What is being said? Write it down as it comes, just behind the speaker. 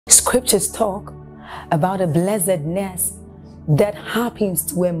Scriptures talk about a blessedness that happens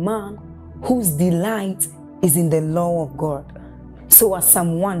to a man whose delight is in the law of God. So as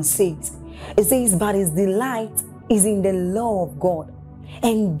Psalm 1 says, it says, but his delight is in the law of God,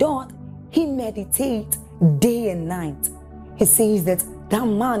 and doth he meditate day and night. He says that that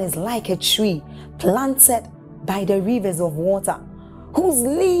man is like a tree planted by the rivers of water, whose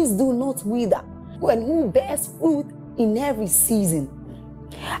leaves do not wither, and who bears fruit in every season.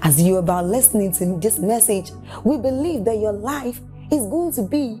 As you're about listening to this message, we believe that your life is going to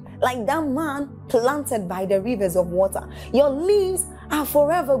be like that man planted by the rivers of water. Your leaves are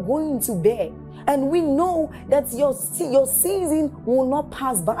forever going to bear. And we know that your season will not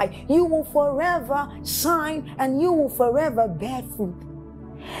pass by. You will forever shine and you will forever bear fruit.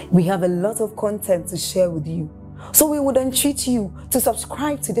 We have a lot of content to share with you. So we would entreat you to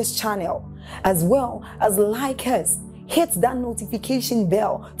subscribe to this channel, as well as like us. Hit that notification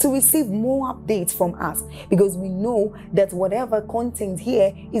bell to receive more updates from us, because we know that whatever content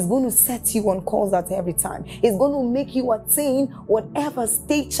here is going to set you on course at every time. It's going to make you attain whatever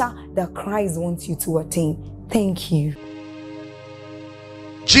stature that Christ wants you to attain. Thank you.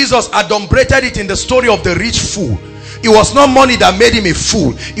 Jesus adumbrated it in the story of the rich fool. It was not money that made him a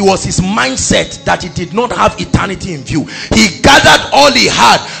fool. It was his mindset that he did not have eternity in view. He gathered all he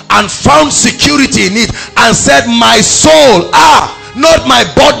had and found security in it and said, my soul, not my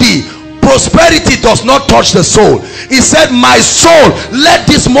body. Prosperity does not touch the soul. He said, my soul, let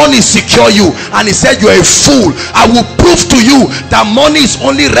this money secure you. And he said, you're a fool. I will prove to you that money is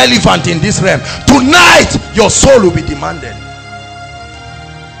only relevant in this realm. Tonight, your soul will be demanded.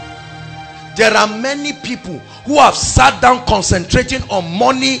 There are many people who have sat down concentrating on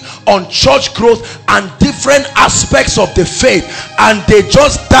money, on church growth and different aspects of the faith, and they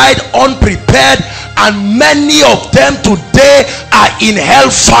just died unprepared, and many of them today are in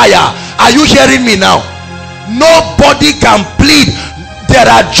hellfire. Are you hearing me now? Nobody can plead. There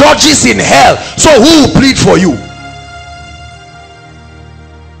are judges in hell, so who will plead for you?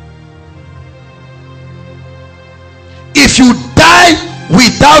 If you die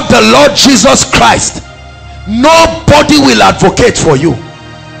without the Lord Jesus Christ, nobody will advocate for you.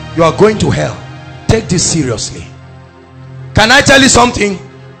 You are going to hell. Take this seriously. Can I tell you something?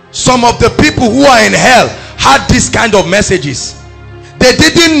 Some of the people who are in hell had this kind of messages. They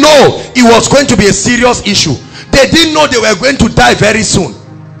didn't know it was going to be a serious issue. They didn't know they were going to die very soon.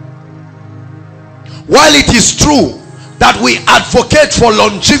 While it is true that we advocate for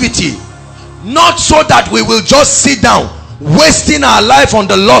longevity, not so that we will just sit down wasting our life on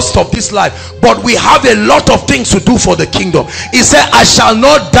the lust of this life, but we have a lot of things to do for the kingdom. He said, I shall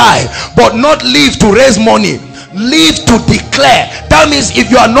not die, but not live to raise money, live to declare. That means if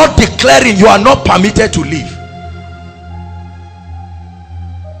you are not declaring, you are not permitted to live.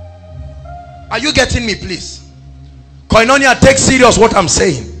 Are you getting me, please? Koinonia, take serious what I'm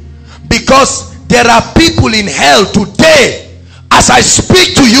saying, because there are people in hell today. As I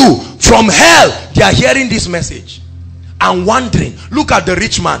speak to you from hell, they are hearing this message and wondering. Look at the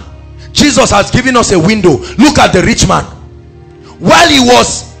rich man. Jesus has given us a window. Look at the rich man. While he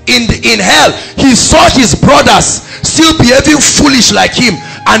was in hell, he saw his brothers still behaving foolish like him,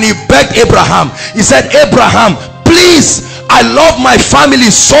 and he begged Abraham. He said, Abraham, please, I love my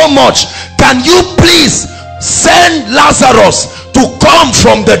family so much. Can you please send Lazarus to come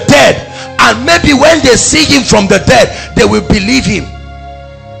from the dead, and maybe when they see him from the dead, they will believe him.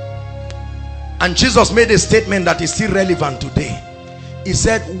 And Jesus made a statement that is still relevant today. He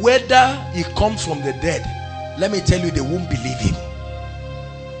said, whether he comes from the dead, let me tell you, they won't believe him,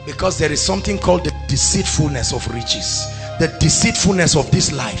 because there is something called the deceitfulness of riches, the deceitfulness of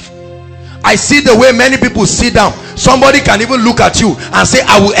this life. I see the way many people sit down. Somebody can even look at you and say,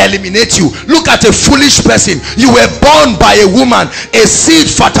 I will eliminate you. Look at a foolish person. You were born by a woman. A seed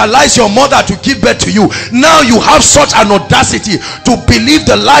fertilized your mother to give birth to you. Now you have such an audacity to believe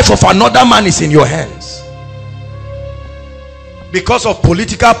the life of another man is in your hands. Because of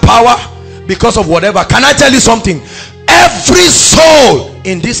political power, because of whatever. Can I tell you something? Every soul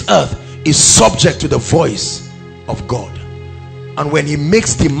in this earth is subject to the voice of God. And when he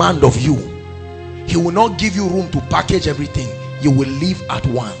makes demand of you, he will not give you room to package everything. You will leave at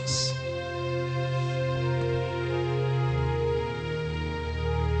once.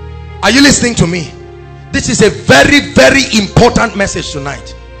 Are you listening to me? This is a very, very important message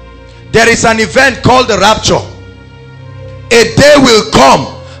tonight. There is an event called the rapture. A day will come.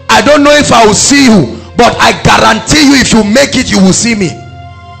 I don't know if I will see you, but I guarantee you, if you make it, you will see me,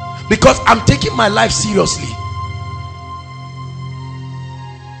 because I'm taking my life seriously.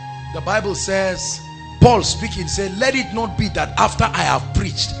 The Bible says, Paul speaking, said, let it not be that after I have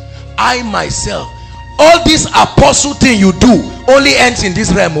preached, I myself. All this apostle thing you do only ends in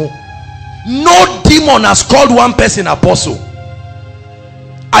this realm. No demon has called one person apostle.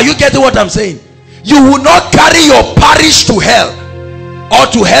 Are you getting what I'm saying? You will not carry your parish to hell or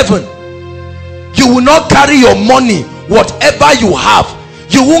to heaven. You will not carry your money, whatever you have.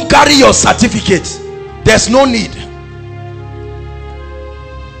 You won't carry your certificates. There's no need.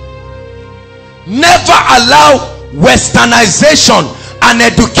 Never allow westernization and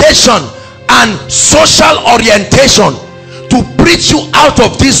education and social orientation to preach you out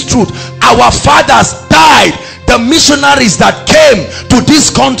of this truth. Our fathers died. The missionaries that came to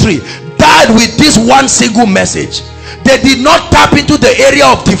this country died with this one single message. They did not tap into the area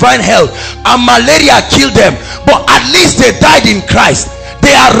of divine health, and malaria killed them, but at least they died in Christ.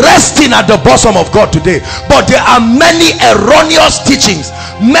 They are resting at the bosom of God today. But there are many erroneous teachings,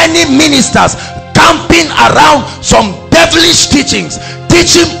 many ministers camping around some devilish teachings,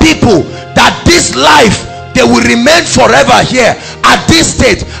 teaching people that this life they will remain forever here at this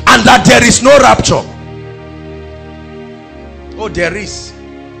state, and that there is no rapture. Oh, there is.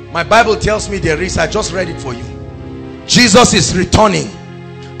 My Bible tells me there is. I just read it for you. Jesus is returning.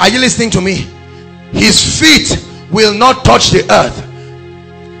 Are you listening to me? His feet will not touch the earth.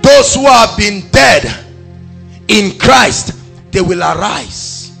 Those who have been dead in Christ, they will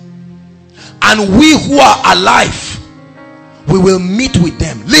arise, and we who are alive, we will meet with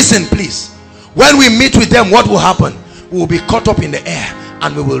them. Listen please, when we meet with them, what will happen? We will be caught up in the air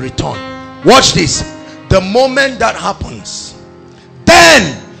and we will return. Watch this. The moment that happens,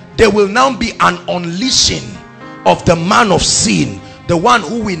 then there will now be an unleashing of the man of sin, the one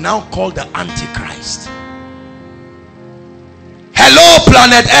who we now call the Antichrist. Hello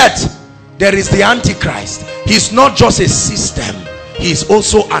planet Earth, there is the Antichrist. He's not just a system, he is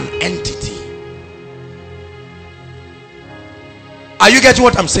also an entity. Are you getting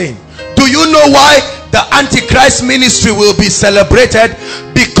what I'm saying? Do you know why the Antichrist ministry will be celebrated?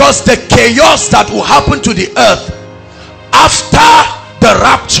 Because the chaos that will happen to the earth after the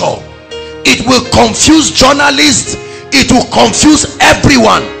rapture, it will confuse journalists, it will confuse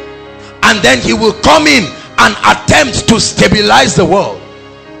everyone, and then he will come in and attempt to stabilize the world.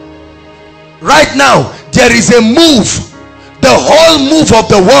 Right now there is a move. The whole move of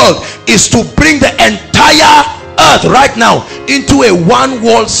the world is to bring the entire earth right now into a one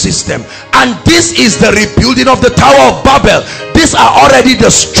world system, and this is the rebuilding of the Tower of Babel. These are already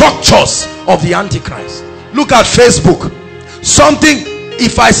the structures of the Antichrist. Look at Facebook. Something,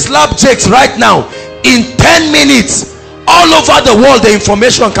 if I slap Jakes right now, in 10 minutes all over the world the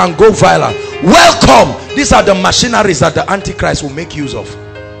information can go viral. Welcome. These are the machineries that the Antichrist will make use of.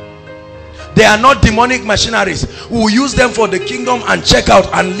 They are not demonic machineries. We will use them for the kingdom and check out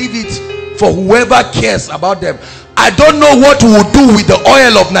and leave it for whoever cares about them. I don't know what we will do with the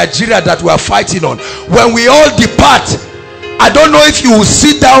oil of Nigeria that we are fighting on. When we all depart, I don't know if you will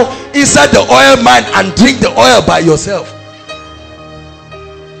sit down inside the oil mine and drink the oil by yourself.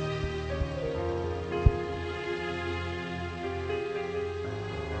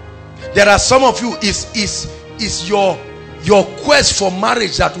 There are some of you, is your quest for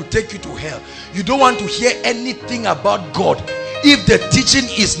marriage that will take you to hell. You don't want to hear anything about God if the teaching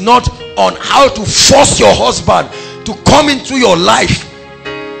is not on how to force your husband to come into your life.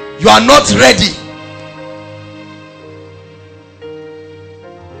 You are not ready.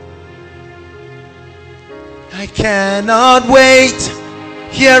 I cannot wait.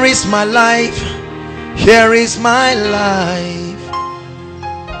 Here is my life. Here is my life.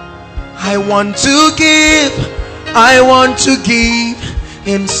 I want to give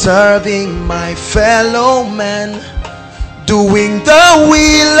in serving my fellow man, doing the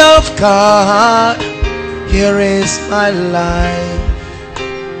will of God. Here is my life.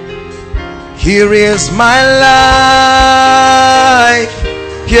 Here is my life.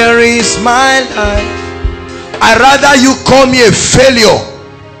 Here is my life. I rather you call me a failure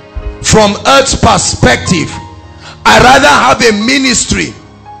from earth's perspective. I rather have a ministry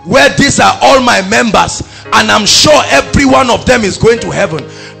where these are all my members and I'm sure every one of them is going to heaven,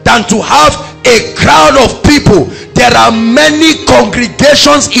 than to have a crowd of people. There are many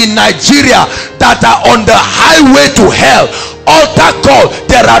congregations in Nigeria that are on the highway to hell. Altar call.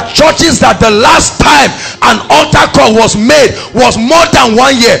 There are churches that the last time an altar call was made was more than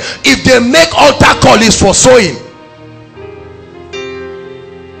 1 year. If they make altar call, is for sowing.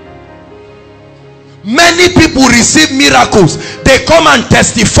 Many people receive miracles. They come and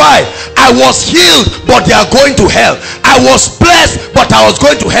testify, I was healed but they are going to hell. I was blessed but I was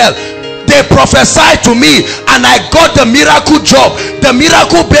going to hell. They prophesied to me and I got the miracle job. The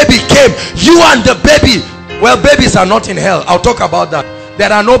miracle baby came. You and the baby, well, babies are not in hell. I'll talk about that.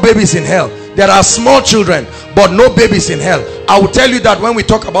 There are no babies in hell. There are small children, but no babies in hell. I will tell you that when we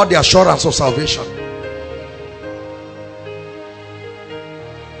talk about the assurance of salvation.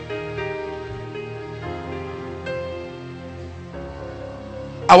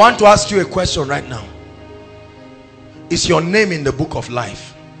 I want to ask you a question right now. Is your name in the book of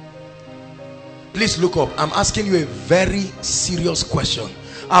life? Please look up. I'm asking you a very serious question.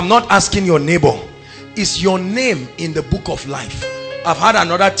 I'm not asking your neighbor. Is your name in the book of life? I've had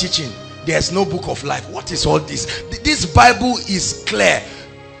another teaching. There's no book of life. What is all this? This Bible is clear.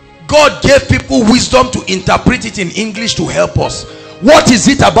 God gave people wisdom to interpret it in English to help us. What is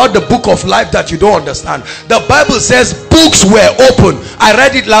it about the book of life that you don't understand? The Bible says books were open. I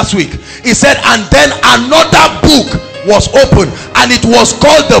read it last week. It said, and then another book was open, and it was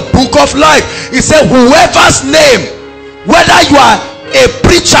called the book of life. It said, whoever's name, whether you are a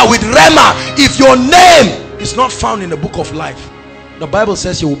preacher with Rema, if your name is not found in the book of life, the Bible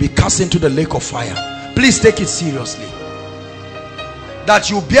says you will be cast into the lake of fire. Please take it seriously.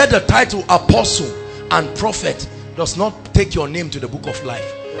 That you bear the title apostle and prophet does not take your name to the book of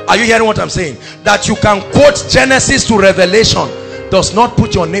life. Are you hearing what I'm saying? That you can quote Genesis to Revelation does not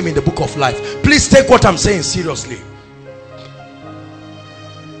put your name in the book of life. Please take what I'm saying seriously.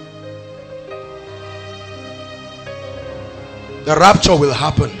 The rapture will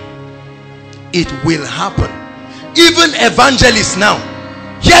happen. It will happen. Even evangelists now,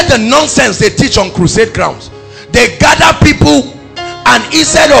 hear the nonsense they teach on crusade grounds. They gather people, and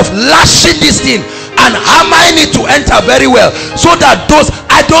instead of lashing this thing and hammering it to enter very well, so that those,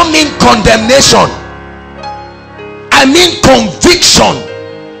 I don't mean condemnation, I mean conviction.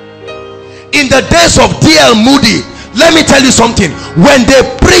 In the days of D.L. Moody, let me tell you something. When they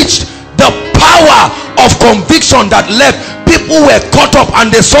preached, the power of conviction that left, people were caught up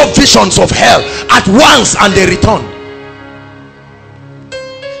and they saw visions of hell at once, and they returned.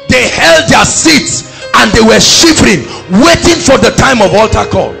 They held their seats and they were shivering, waiting for the time of altar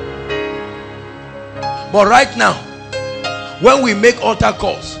call. But right now, when we make altar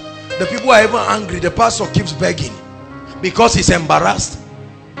calls, the people are even angry. The pastor keeps begging because he's embarrassed.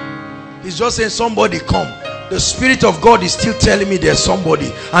 He's just saying, somebody come. The Spirit of God is still telling me there's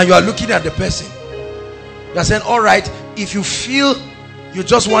somebody, and you are looking at the person. You're saying, all right, if you feel you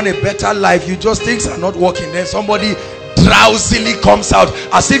just want a better life, you just, things are not working, then somebody drowsily comes out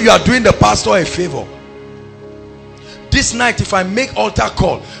as if you are doing the pastor a favor. This night, if I make altar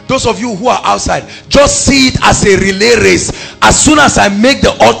call, those of you who are outside, just see it as a relay race. As soon as I make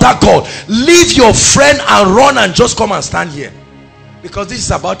the altar call, leave your friend and run and just come and stand here, because this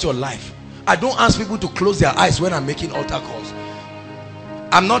is about your life. I don't ask people to close their eyes when I'm making altar calls.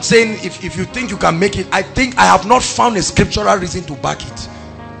 I'm not saying if you think you can make it. I think I have not found a scriptural reason to back it.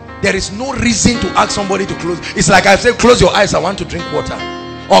 There is no reason to ask somebody to close. It's like I say, close your eyes, I want to drink water.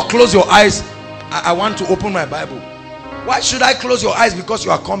 Or close your eyes, I want to open my Bible. Why should I close your eyes? Because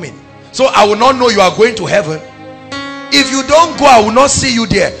you are coming. So I will not know you are going to heaven. If you don't go, I will not see you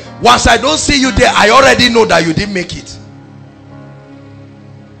there. Once I don't see you there, I already know that you didn't make it.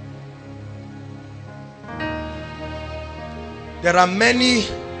 There are many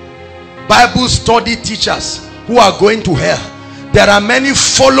Bible study teachers who are going to hell. There are many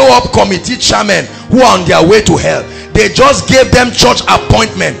follow-up committee chairmen who are on their way to hell. They just gave them church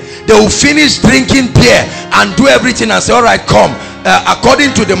appointment. They will finish drinking beer and do everything and say, all right, come.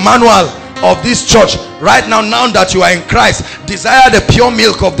 According to the manual of this church, right now that you are in Christ, desire the pure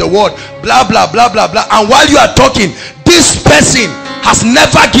milk of the word, blah, blah, blah, blah, blah. And while you are talking, this person has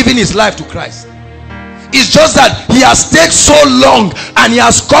never given his life to Christ. It's just that he has stayed so long and he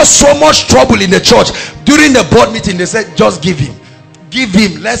has caused so much trouble in the church. During the board meeting, they said, just give him. Give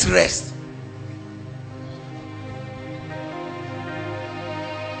him. Let's rest.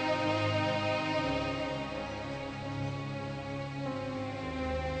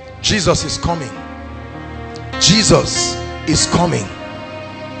 Jesus is coming. Jesus is coming.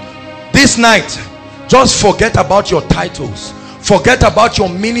 This night, just forget about your titles. Forget about your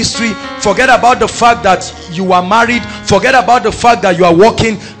ministry. Forget about the fact that you are married. Forget about the fact that you are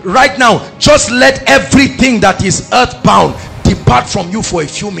working. Right now, just let everything that is earthbound depart from you for a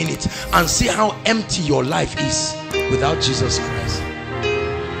few minutes and see how empty your life is without Jesus Christ.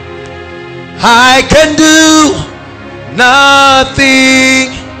 I can do nothing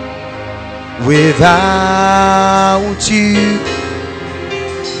without you.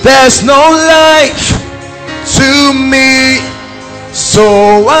 There's no life to me,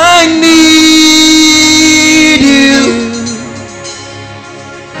 so I need you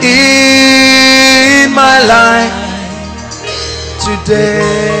in my life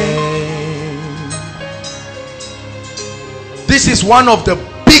today. This This is one of the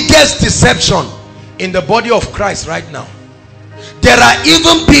biggest deception in the body of Christ right now. There are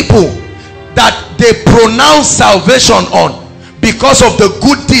even people that they pronounce salvation on because of the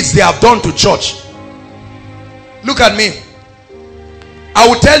good deeds they have done to church. Look at me. I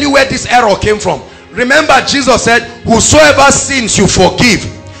will tell you where this error came from. Remember, Jesus said, whosoever sins you forgive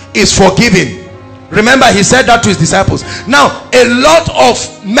is forgiven. Remember, he said that to his disciples. Now, a lot of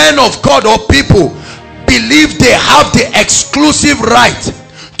men of God or people believe they have the exclusive right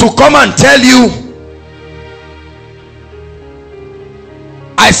to come and tell you,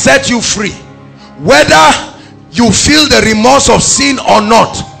 I set you free. Whether you feel the remorse of sin or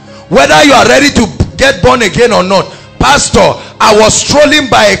not, whether you are ready to get born again or not. Pastor, I was strolling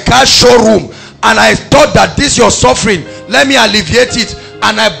by a car showroom and I thought that this your suffering, let me alleviate it,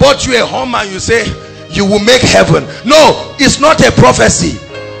 and I bought you a home and you say you will make heaven. No, it's not a prophecy.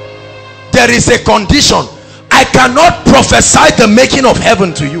 There is a condition. I cannot prophesy the making of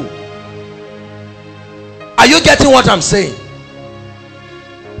heaven to you. Are you getting what I'm saying?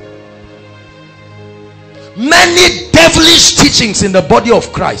 Many devilish teachings in the body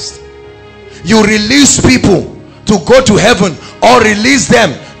of Christ. You release people to go to heaven or release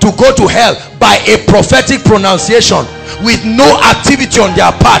them to go to hell by a prophetic pronunciation with no activity on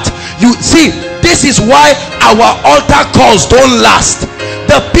their part. You see, this is why our altar calls don't last.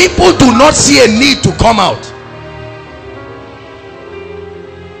 The people do not see a need to come out.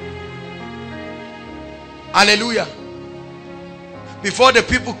 Hallelujah. Before the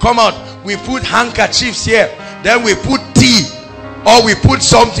people come out, we put handkerchiefs here, then we put tea, or we put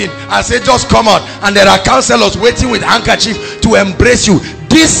something and say just come out, and there are counselors waiting with handkerchief to embrace you.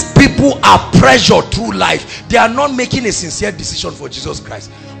 These people are pressured through life. They are not making a sincere decision for Jesus Christ.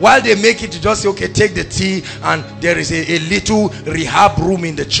 While they make it to just say, okay, take the tea, and there is a little rehab room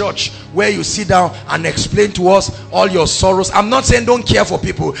in the church where you sit down and explain to us all your sorrows. I'm not saying don't care for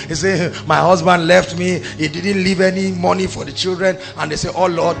people. They say, my husband left me, he didn't leave any money for the children, and they say, oh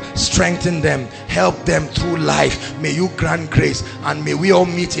Lord, strengthen them, help them through life, may you grant grace, and may we all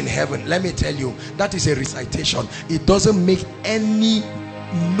meet in heaven. Let me tell you, that is a recitation. It doesn't make any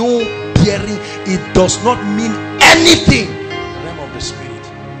bearing. It does not mean anything in the realm of the spirit.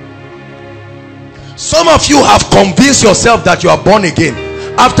 Some of you have convinced yourself that you are born again.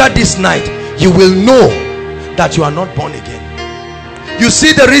 After this night, you will know that you are not born again. You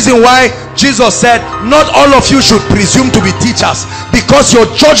see the reason why Jesus said not all of you should presume to be teachers, because your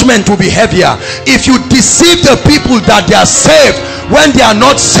judgment will be heavier. If you deceive the people that they are saved when they are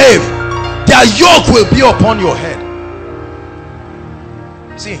not saved, their yoke will be upon your head.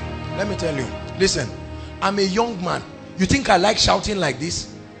 See, let me tell you, listen, I'm a young man. You think I like shouting like this?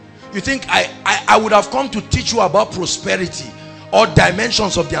 You think I would have come to teach you about prosperity or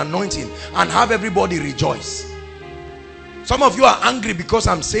dimensions of the anointing and have everybody rejoice? Some of you are angry because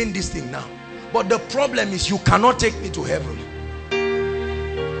I'm saying this thing now, but the problem is you cannot take me to heaven.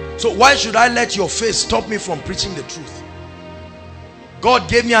 So why should I let your face stop me from preaching the truth? God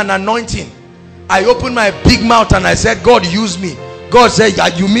gave me an anointing. I opened my big mouth and I said, God, use me. God said, yeah,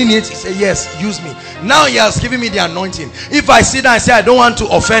 you mean it? He said, yes, use me. Now he has given me the anointing. If I sit down and say I don't want to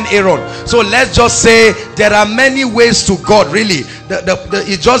offend Aaron, so let's just say there are many ways to God. Really,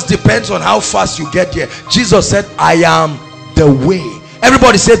 it just depends on how fast you get there. Jesus said, I am the way.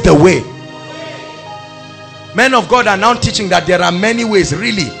 Everybody said the way. Men of God are now teaching that there are many ways.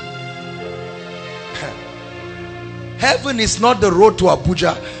 Really, heaven is not the road to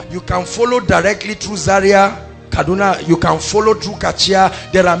Abuja. You can follow directly through Zaria, Kaduna, you can follow through Kachia.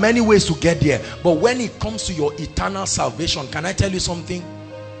 There are many ways to get there. But when it comes to your eternal salvation, can I tell you something?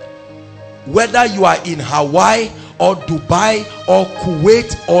 Whether you are in Hawaii or Dubai or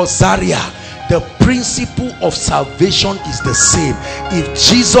Kuwait or Zaria, the principle of salvation is the same. If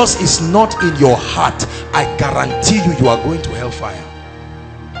Jesus is not in your heart, I guarantee you, you are going to hellfire.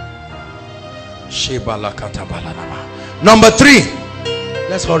 Number 3,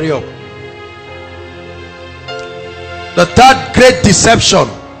 let's hurry up. The third great deception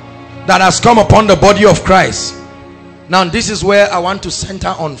that has come upon the body of Christ, now this is where I want to center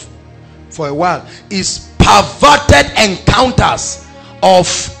on for a while, is perverted encounters of,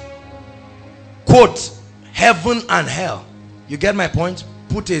 quote, heaven and hell. You get my point?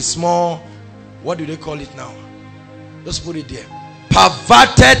 Put a small, what do they call it now? Just put it there.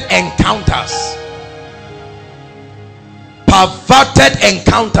 Perverted encounters. Perverted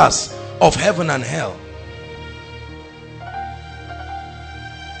encounters of heaven and hell.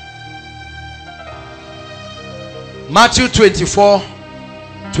 Matthew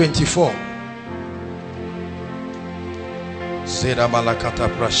 24:24.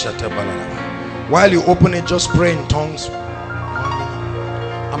 While you open it, just pray in tongues.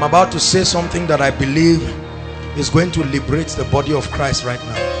 I'm about to say something that I believe is going to liberate the body of Christ right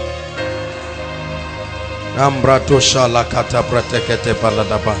now.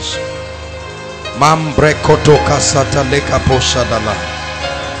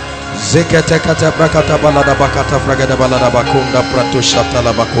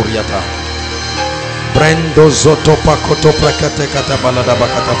 Brendo zoto pakoto prakate kata balada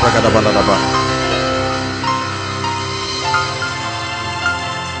bakata pragada balada ba.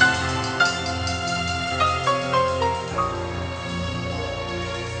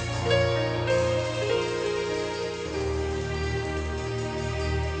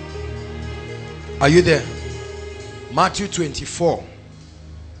 Are you there? Matthew 24.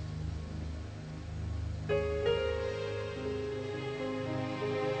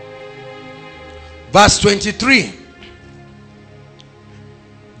 Verse 23.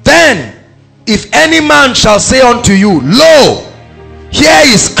 Then, if any man shall say unto you, Lo, here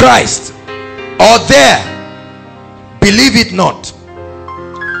is Christ, or there, believe it not.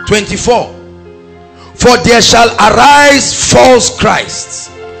 24. For there shall arise false Christs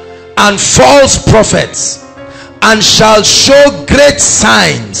and false prophets, and shall show great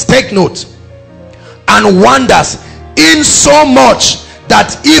signs, take note, and wonders, insomuch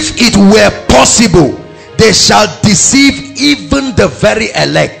that if it were possible, they shall deceive even the very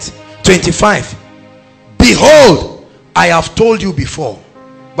elect. 25. Behold, I have told you before.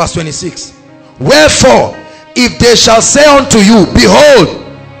 Verse 26. Wherefore, if they shall say unto you, Behold,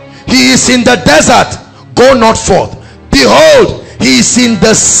 he is in the desert, go not forth. Behold, he is in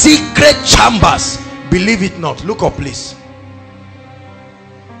the secret chambers, believe it not. Look up, please.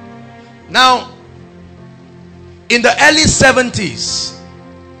 Now, in the early 70s,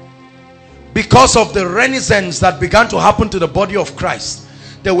 because of the renaissance that began to happen to the body of Christ,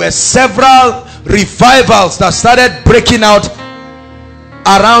 there were several revivals that started breaking out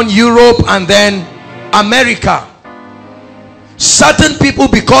around Europe and then America. Certain people,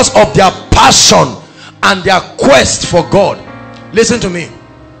 because of their passion and their quest for God, listen to me,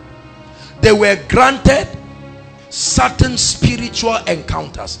 they were granted certain spiritual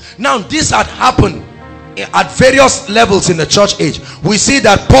encounters. Now, this had happened at various levels in the church age. We see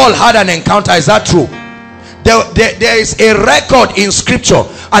that Paul had an encounter. Is that true? There is a record in scripture.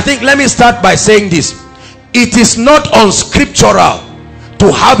 I think, let me start by saying this: it is not unscriptural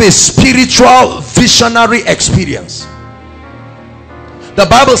to have a spiritual visionary experience. The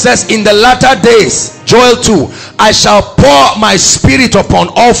Bible says, in the latter days, Joel 2, I shall pour my spirit upon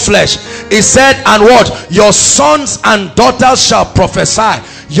all flesh. It said, and what? Your sons and daughters shall prophesy.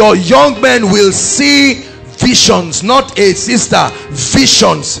 Your young men will see visions. Not a sister,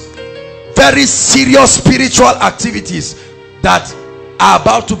 visions. Very serious spiritual activities that are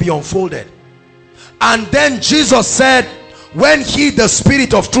about to be unfolded. And then Jesus said, when he, the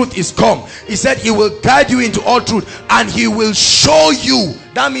Spirit of truth, is come, he said he will guide you into all truth, and he will show you.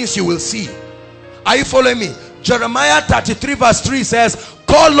 That means you will see. Are you following me? Jeremiah 33 verse 3 says,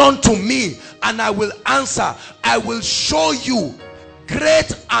 call unto me and I will answer. I will show you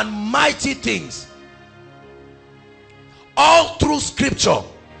great and mighty things. All through scripture,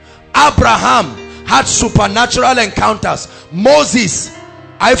 Abraham had supernatural encounters. Moses,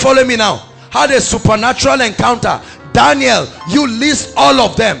 are you following me now, had a supernatural encounter. Daniel, you list all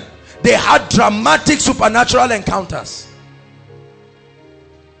of them. They had dramatic supernatural encounters.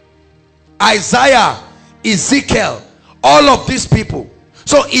 Isaiah, Ezekiel, all of these people.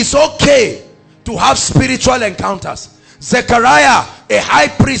 So it's okay to have spiritual encounters. Zechariah, a high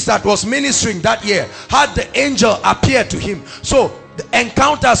priest that was ministering that year, had the angel appear to him. So the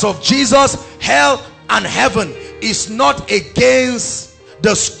encounters of Jesus, hell and heaven is not against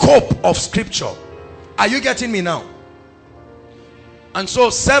the scope of scripture. Are you getting me now? And so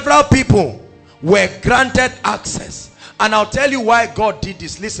several people were granted access. And I'll tell you why God did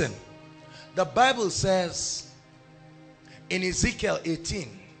this. Listen, the Bible says in Ezekiel 18,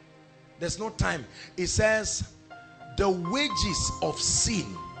 there's no time, it says the wages of sin,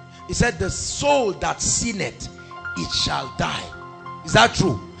 it said the soul that sinneth, it shall die. Is that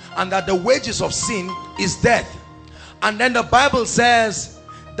true? And that the wages of sin is death. And then the Bible says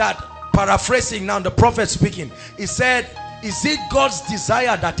that, paraphrasing now, the prophet speaking, he said, is it God's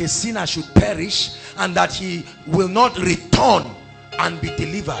desire that a sinner should perish and that he will not return and be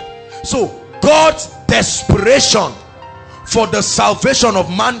delivered? So God's desperation for the salvation of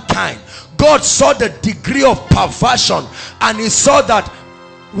mankind, God saw the degree of perversion, and he saw that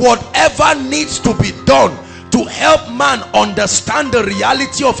whatever needs to be done to help man understand the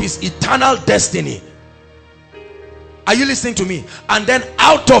reality of his eternal destiny. Are you listening to me? And then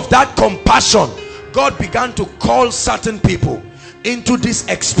out of that compassion, God began to call certain people. into these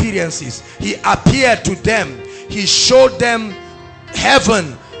experiences. He appeared to them. He showed them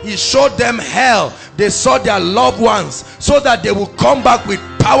heaven. He showed them hell. They saw their loved ones so that they will come back with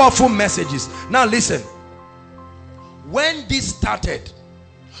powerful messages. Now listen. When this started,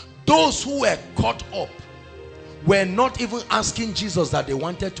 those who were caught up were not even asking Jesus that they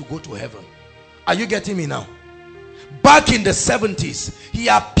wanted to go to heaven. Are you getting me now? Back in the 70s, he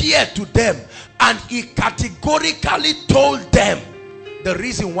appeared to them and he categorically told them the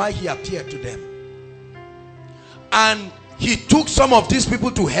reason why he appeared to them. And he took some of these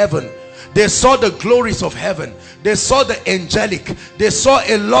people to heaven. They saw the glories of heaven. They saw the angelic. They saw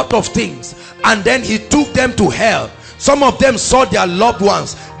a lot of things. And then he took them to hell. Some of them saw their loved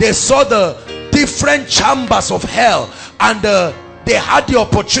ones. They saw the different chambers of hell. And they had the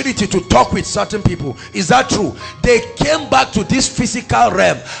opportunity to talk with certain people. Is that true? They came back to this physical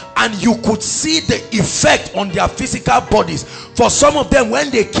realm and you could see the effect on their physical bodies. For some of them,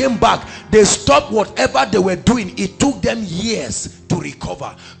 when they came back, they stopped whatever they were doing. It took them years to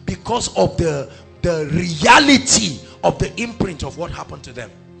recover because of the reality of the imprint of what happened to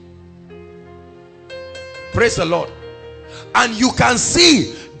them. Praise the Lord. And you can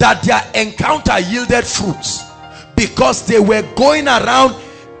see that their encounter yielded fruits, because they were going around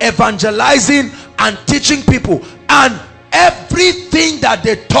evangelizing and teaching people, and everything that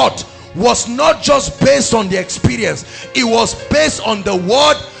they taught was not just based on the experience. It was based on the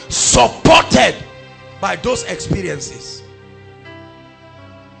word, supported by those experiences.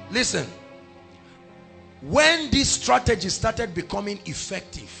 Listen, when this strategy started becoming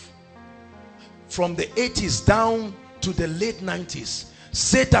effective from the 80s down to the late 90s,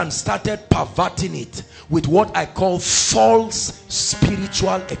 Satan started perverting it with what I call false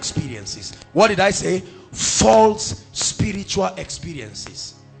spiritual experiences. What did I say? False spiritual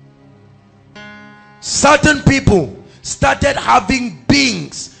experiences. Certain people started having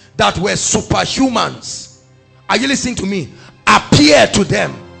beings that were superhumans. Are you listening to me? Appear to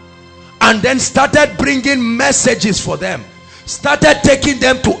them and then started bringing messages for them. Started taking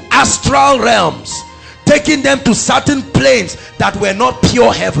them to astral realms, taking them to certain planes that were not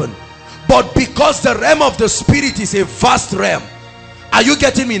pure heaven. But because the realm of the spirit is a vast realm, are you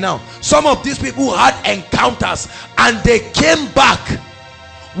getting me now? Some of these people had encounters and they came back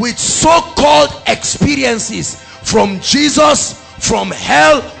with so-called experiences from Jesus, from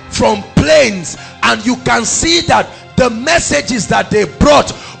hell, from planes, and you can see that the messages that they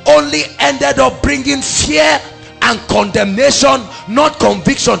brought only ended up bringing fear and condemnation, not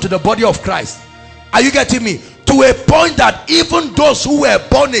conviction, to the body of Christ. Are you getting me? To a point that even those who were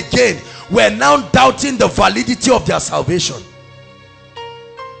born again were now doubting the validity of their salvation.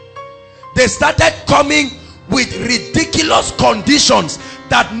 They started coming with ridiculous conditions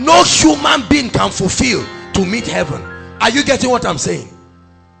that no human being can fulfill to meet heaven. Are you getting what I'm saying?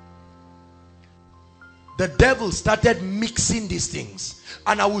 The devil started mixing these things,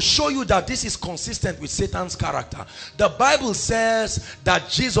 and I will show you that this is consistent with Satan's character. The Bible says that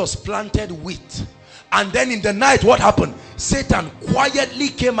Jesus planted wheat, and then in the night, what happened? Satan quietly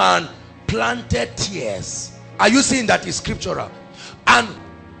came and planted tares. Are you seeing that is scriptural? And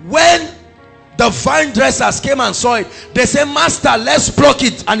when the vine dressers came and saw it, they said, "Master, let's pluck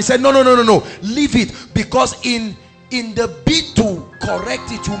it." And he said, no, leave it, because in the bid to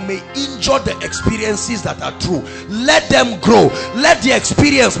correct it, you may injure the experiences that are true. Let them grow, let the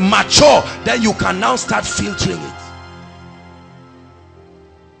experience mature, then you can now start filtering it.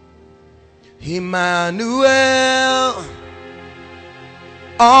 Emmanuel,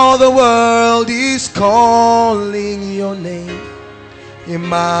 all the world is calling your name.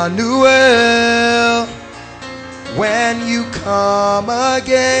 Emmanuel, when you come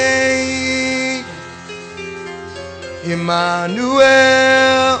again.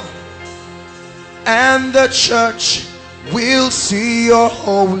 Emmanuel, and the church will see your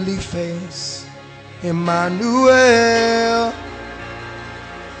holy face. Emmanuel,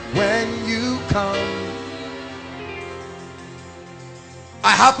 when you come.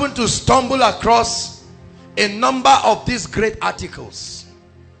 I happened to stumble across a number of these great articles.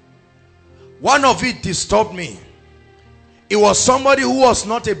 One of it disturbed me. It was somebody who was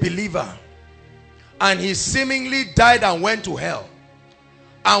not a believer, and he seemingly died and went to hell.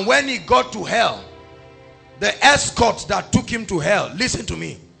 And when he got to hell, the escort that took him to hell, listen to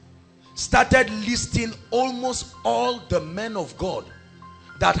me, started listing almost all the men of God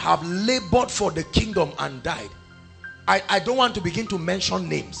that have labored for the kingdom and died. I don't want to begin to mention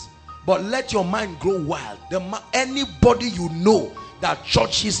names, but let your mind grow wild. Anybody you know that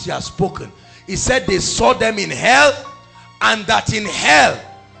church history has spoken, he said they saw them in hell, and that in hell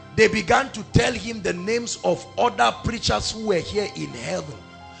they began to tell him the names of other preachers who were here in heaven,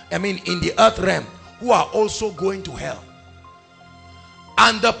 I mean in the earth realm, who are also going to hell.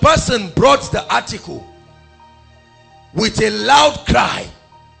 And the person brought the article with a loud cry,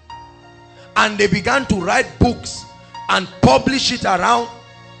 and they began to write books and publish it around.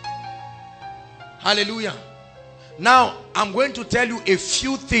 Hallelujah. Now I'm going to tell you a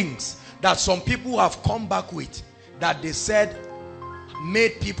few things that some people have come back with, that they said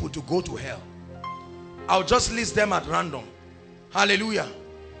made people to go to hell. I'll just list them at random. Hallelujah.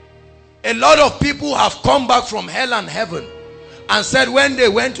 A lot of people have come back from hell and heaven and said when they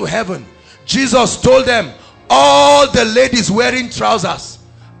went to heaven, Jesus told them all the ladies wearing trousers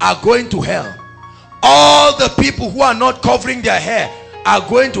are going to hell. All the people who are not covering their hair are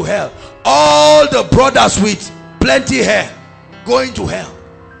going to hell. All the brothers with plenty hair going to hell.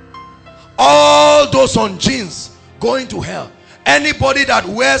 All those on jeans going to hell. Anybody that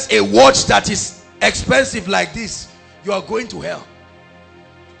wears a watch that is expensive like this, you are going to hell.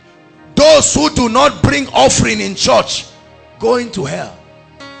 Those who do not bring offering in church, going to hell.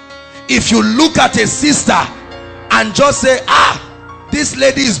 If you look at a sister and just say, ah, this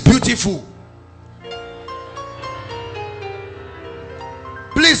lady is beautiful,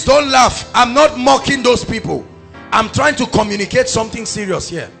 please don't laugh. I'm not mocking those people. I'm trying to communicate something serious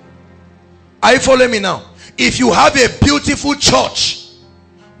here. Are you following me now? If you have a beautiful church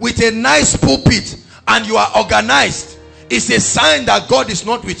with a nice pulpit and you are organized, it's a sign that God is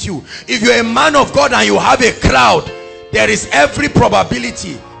not with you. If you're a man of God and you have a crowd, there is every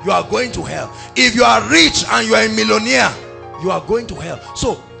probability you are going to hell. If you are rich and you are a millionaire, you are going to hell.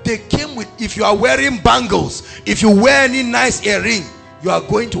 So they came with, if you are wearing bangles, if you wear any nice earring, you are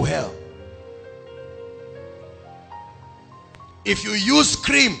going to hell. If you use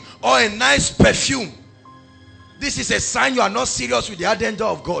cream or a nice perfume, this is a sign you are not serious with the agenda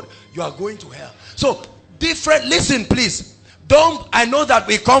of God. You are going to hell. So different, listen please, don't, I know that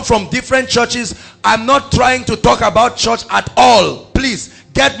we come from different churches. I'm not trying to talk about church at all. Please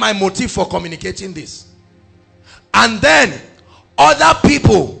get my motive for communicating this. And then other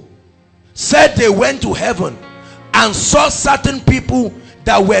people said they went to heaven and saw certain people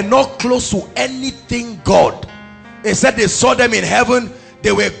that were not close to anything God. They said they saw them in heaven.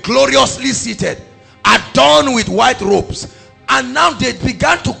 They were gloriously seated, adorned with white robes. And now they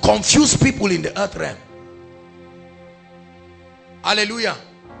began to confuse people in the earth realm. Hallelujah.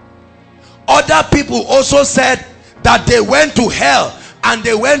 Other people also said that they went to hell and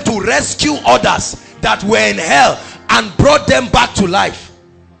they went to rescue others that were in hell and brought them back to life.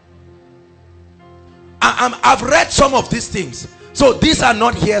 I've read some of these things. So these are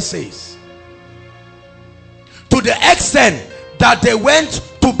not hearsays. To the extent that they went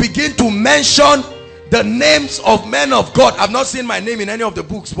to begin to mention the names of men of God. I've not seen my name in any of the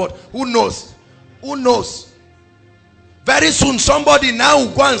books, but who knows? Who knows? Very soon somebody now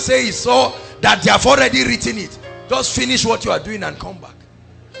will go and say he saw that they have already written it. Just finish what you are doing and come back.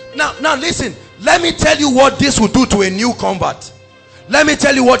 Now listen, let me tell you what this will do to a new convert. Let me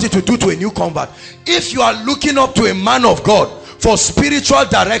tell you what it will do to a new convert. If you are looking up to a man of God for spiritual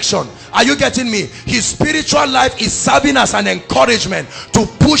direction, are you getting me? His spiritual life is serving as an encouragement to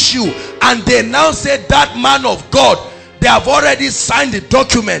push you, and they now say that man of God, they have already signed the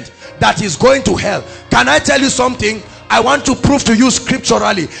document that is going to hell. Can I tell you something? I want to prove to you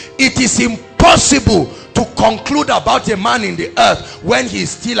scripturally, it is impossible to conclude about a man in the earth when he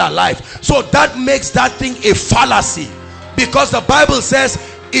is still alive. So that makes that thing a fallacy, because the Bible says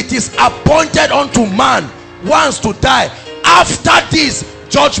it is appointed unto man once to die. After this,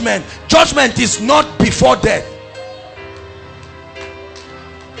 judgment. Judgment is not before death.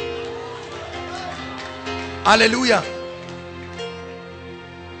 Hallelujah.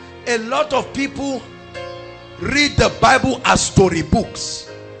 A lot of people read the Bible as storybooks.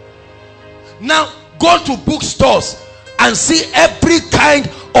 Now go to bookstores and see every kind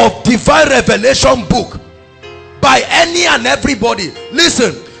of divine revelation book by any and everybody.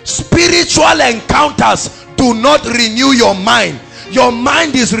 Listen, spiritual encounters do not renew your mind. Your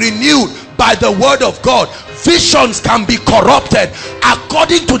mind is renewed by the word of God. Visions can be corrupted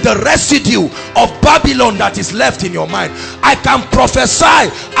according to the residue of Babylon that is left in your mind. I can prophesy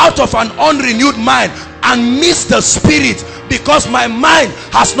out of an unrenewed mind and miss the spirit because my mind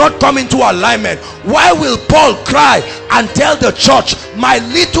has not come into alignment. Why will Paul cry and tell the church, my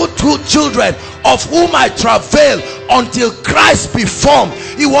little two children of whom I travail until Christ be formed?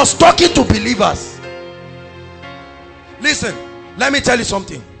 He was talking to believers. Listen, let me tell you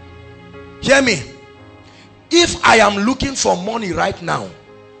something. Hear me. If I am looking for money right now,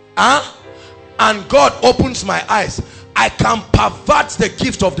 and God opens my eyes, I can pervert the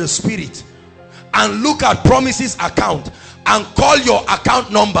gift of the Spirit and look at promises account and call your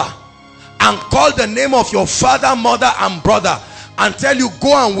account number and call the name of your father, mother and brother and tell you,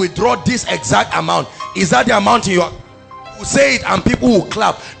 go and withdraw this exact amount. Is that the amount in your... You say it and people will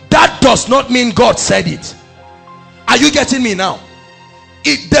clap. That does not mean God said it. Are you getting me now?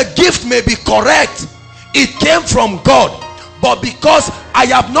 The gift may be correct, it came from God, but because I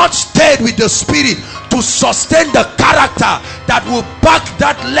have not stayed with the Spirit to sustain the character that will back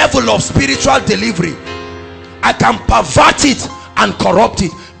that level of spiritual delivery, I can pervert it and corrupt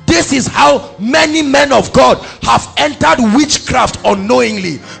it. This is how many men of God have entered witchcraft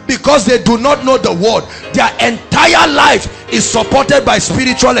unknowingly, because they do not know the word. Their entire life is supported by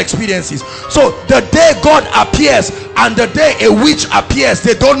spiritual experiences. So the day God appears and the day a witch appears,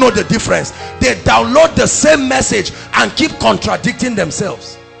 they don't know the difference. They download the same message and keep contradicting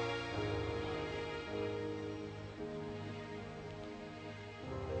themselves.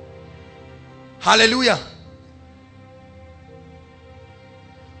 Hallelujah.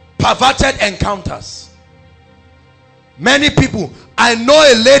 Perverted encounters. Many people, I know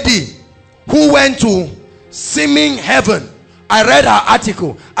a lady who went to seeming heaven. I read her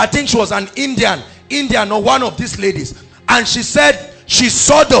article. I think she was an Indian or one of these ladies, and she said she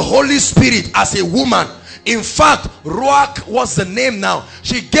saw the Holy Spirit as a woman. In fact, Ruach was the name now.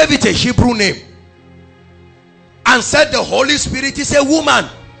 She gave it a Hebrew name and said the Holy Spirit is a woman.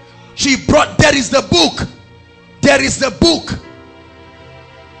 She brought, there is the book. There is the book.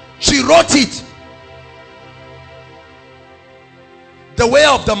 She wrote it. The Way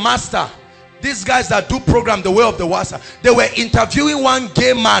of the Master. These guys that do program The Way of the Master, they were interviewing one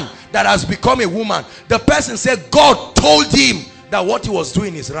gay man that has become a woman. The person said God told him that what he was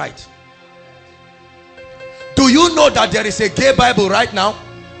doing is right. Do you know that there is a gay Bible right now?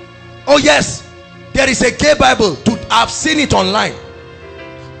 Oh yes, there is a gay Bible. I've seen it online.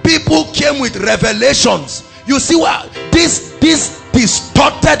 People came with revelations. You see what this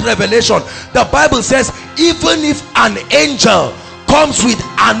distorted revelation. The Bible says even if an angel comes with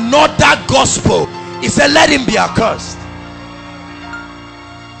another gospel, he said let him be accursed.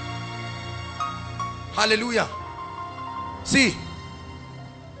 Hallelujah. See,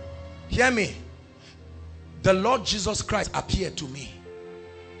 hear me. The Lord Jesus Christ appeared to me.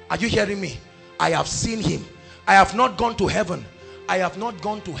 Are you hearing me? I have seen him. I have not gone to heaven. I have not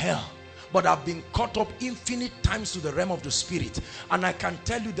gone to hell, but I've been caught up infinite times to the realm of the Spirit. And I can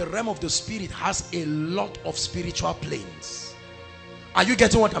tell you the realm of the Spirit has a lot of spiritual planes. Are you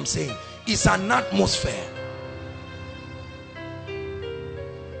getting what I'm saying? It's an atmosphere.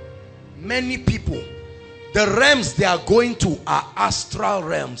 Many people, the realms they are going to are astral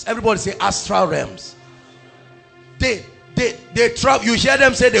realms. Everybody say astral realms. They travel. You hear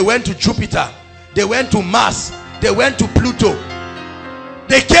them say they went to Jupiter, they went to Mars, they went to Pluto.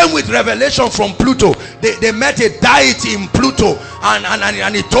 They came with revelation from Pluto. They met a deity in Pluto,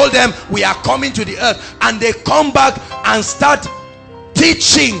 and he told them we are coming to the earth, and they come back and start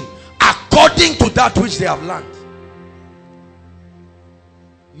teaching according to that which they have learned.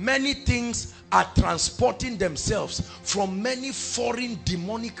 Many things are transporting themselves from many foreign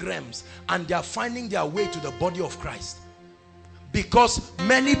demonic realms, and they are finding their way to the body of Christ, because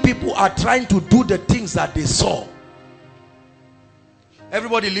many people are trying to do the things that they saw.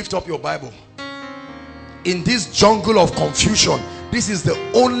 Everybody lift up your Bible. In this jungle of confusion, this is the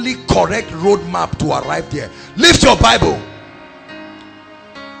only correct roadmap to arrive there. Lift your Bible.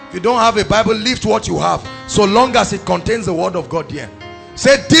 If you don't have a Bible, lift what you have, so long as it contains the word of God here.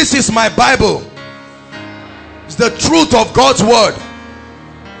 Say, this is my Bible. It's the truth of God's word.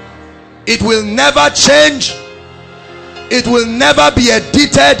 It will never change. It will never be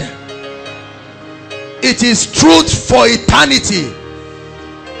edited. It is truth for eternity.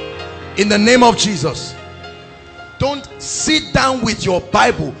 In the name of Jesus. Don't sit down with your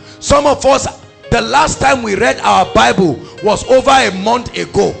Bible. Some of us, the last time we read our Bible was over a month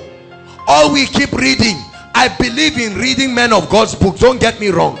ago. All we keep reading, I believe in reading men of God's books, don't get me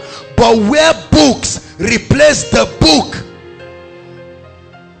wrong, but where books replace the book,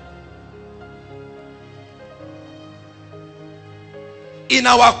 in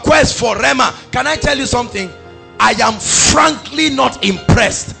our quest for Rhema, can I tell you something? I am frankly not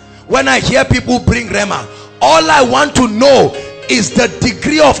impressed when I hear people bring Rhema. All I want to know is the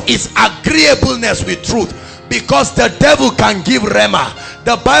degree of its agreeableness with truth, because the devil can give Rhema.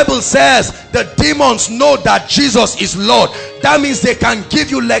 The Bible says the demons know that Jesus is Lord. That means they can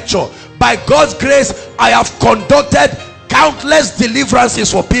give you lecture. By God's grace, I have conducted countless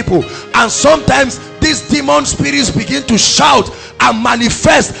deliverances for people, and sometimes these demon spirits begin to shout and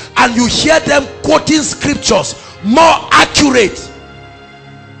manifest, and you hear them quoting scriptures more accurate.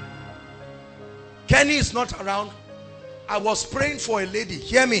 Kenny is not around. I was praying for a lady.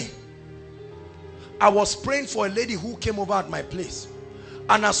 Hear me. I was praying for a lady who came over at my place.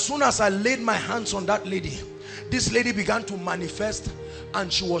 And as soon as I laid my hands on that lady, this lady began to manifest,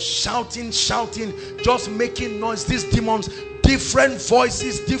 and she was shouting, just making noise. These demons, different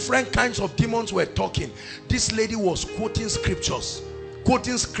voices, different kinds of demons were talking. This lady was quoting scriptures,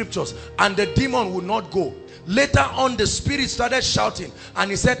 and the demon would not go. Later on, the spirit started shouting, and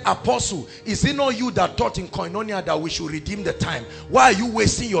he said, Apostle, is it not you that taught in Koinonia that we should redeem the time? Why are you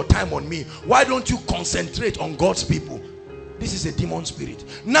wasting your time on me? Why don't you concentrate on God's people? This is a demon spirit.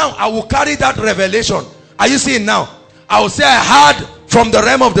 Now I will carry that revelation. Are you seeing now? I will say, I heard from the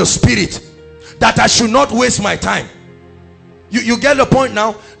realm of the spirit that I should not waste my time. You get the point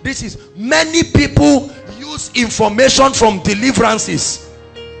now? This is, many people use information from deliverances.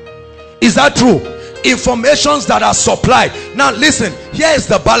 Is that true? Informations that are supplied. Now listen, here is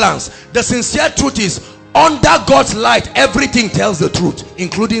the balance. The sincere truth is, under God's light, everything tells the truth,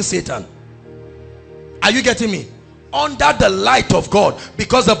 including Satan. Are you getting me? Under the light of God,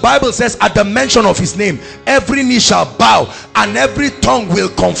 because the Bible says at the mention of his name, every knee shall bow and every tongue will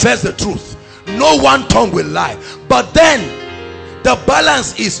confess the truth. No one tongue will lie. But then the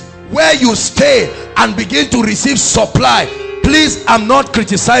balance is where you stay and begin to receive supply. Please, I'm not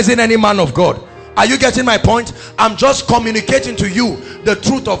criticizing any man of God. Are you getting my point? I'm just communicating to you the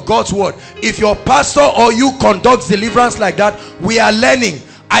truth of God's word. If your pastor or you conducts deliverance like that, we are learning.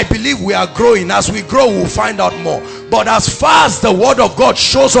 I believe we are growing. As we grow, we'll find out more. But as far as the word of God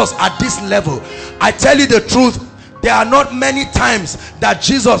shows us at this level, I tell you the truth, there are not many times that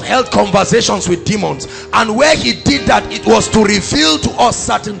Jesus held conversations with demons, and where he did that, it was to reveal to us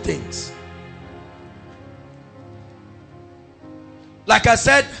certain things. Like I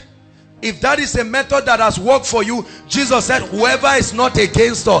said, if that is a method that has worked for you, Jesus said, whoever is not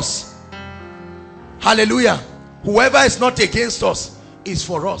against us, hallelujah, whoever is not against us is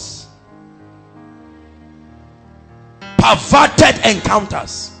for us. Perverted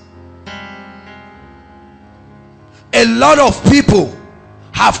encounters. A lot of people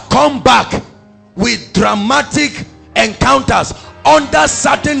have come back with dramatic encounters under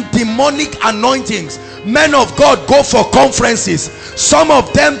certain demonic anointings. Men of God go for conferences. Some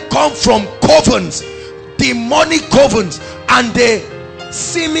of them come from covens, demonic covens, and they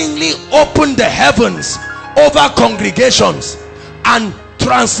seemingly open the heavens over congregations and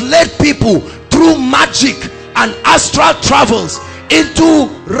translate people through magic and astral travels into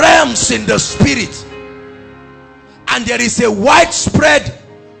realms in the spirit. And there is a widespread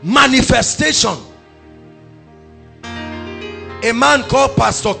manifestation. A man called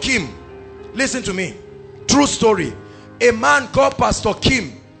Pastor Kim, listen to me, true story. A man called Pastor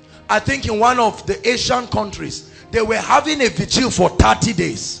Kim, I think in one of the Asian countries, they were having a vigil for 30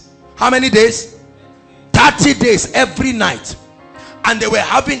 days. How many days? 30 days every night. And they were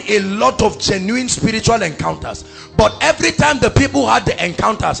having a lot of genuine spiritual encounters. But every time the people had the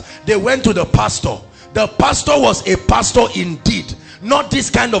encounters, they went to the pastor. The pastor was a pastor indeed, not this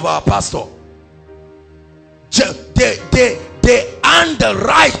kind of our pastor. They earned the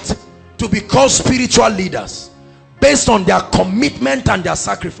right to be called spiritual leaders based on their commitment and their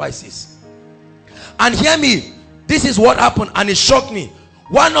sacrifices. And hear me, this is what happened, and it shocked me.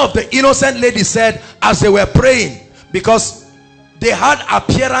 One of the innocent ladies said, as they were praying, because they had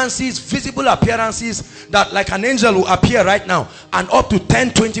appearances, visible appearances, that like an angel will appear right now, and up to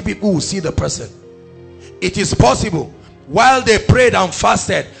 10-20 people will see the person. It is possible. While they prayed and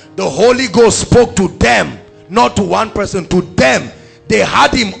fasted, the Holy Ghost spoke to them, not to one person, to them. They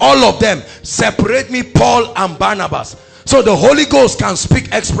had him, all of them. Separate me, Paul and Barnabas. So the Holy Ghost can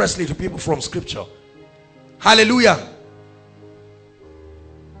speak expressly to people from scripture. Hallelujah.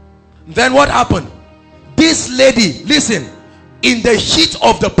 Then what happened? This lady, listen, in the heat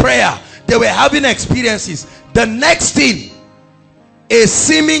of the prayer, they were having experiences. The next thing, a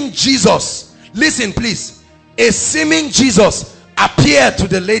seeming Jesus, listen please, a seeming Jesus appeared to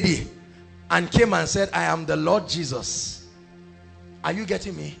the lady and came and said, I am the Lord Jesus. Are you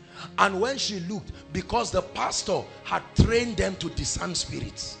getting me? And when she looked, because the pastor had trained them to discern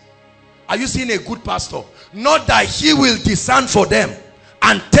spirits. Are you seeing a good pastor? Not that he will discern for them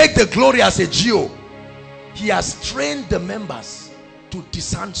and take the glory as a geo. He has trained the members to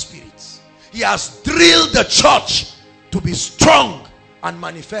discern spirits. He has drilled the church to be strong and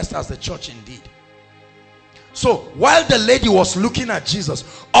manifest as the church indeed. So while the lady was looking at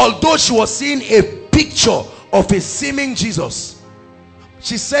Jesus, although she was seeing a picture of a seeming Jesus,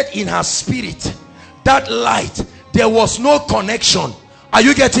 she said in her spirit, that light, there was no connection. Are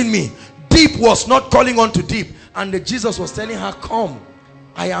you getting me? Deep was not calling on to deep, And the Jesus was telling her, come,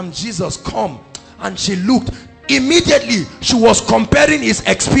 I am Jesus, come. And she looked. Immediately she was comparing his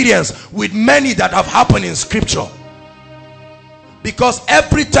experience with many that have happened in scripture. Because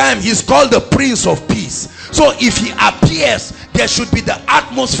every time he's called the Prince of Peace. So if he appears, there should be the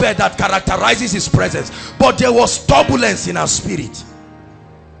atmosphere that characterizes his presence. But there was turbulence in her spirit.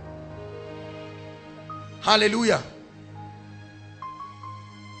 Hallelujah.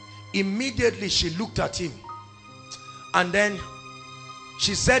 Immediately she looked at him. And then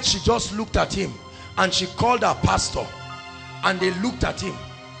she said she just looked at him. And she called her pastor. And they looked at him.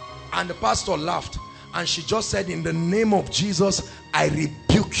 And the pastor laughed. And she just said, in the name of Jesus, I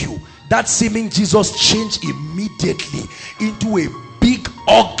rebuke you. That seeming Jesus changed immediately into a big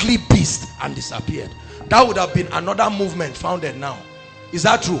ugly beast and disappeared. That would have been another movement founded now. Is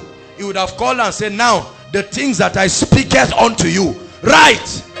that true? He would have called and said, now the things that I speaketh unto you,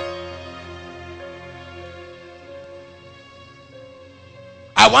 right?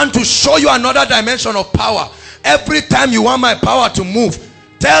 I want to show you another dimension of power. Every time you want my power to move,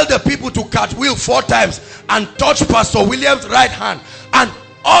 tell the people to cartwheel 4 times and touch Pastor William's right hand, and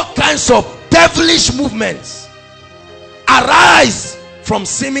all kinds of devilish movements arise from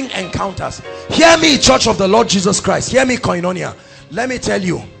seeming encounters. Hear me, Church of the Lord Jesus Christ. Hear me, Koinonia. Let me tell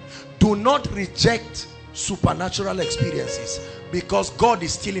you, do not reject supernatural experiences, because God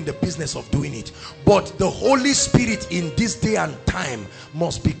is still in the business of doing it. But the Holy Spirit in this day and time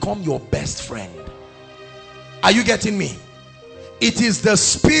must become your best friend. Are you getting me? It is the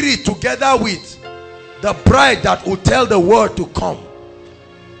Spirit together with the bride that will tell the word to come.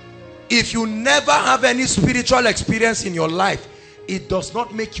 If you never have any spiritual experience in your life, it does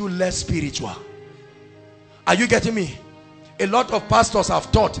not make you less spiritual. Are you getting me? A lot of pastors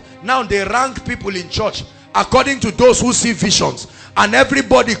have taught. Now they rank people in church according to those who see visions. And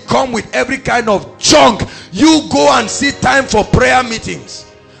everybody come with every kind of junk. You go and see time for prayer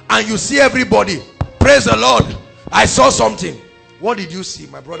meetings. And you see everybody. Praise the Lord. I saw something. What did you see,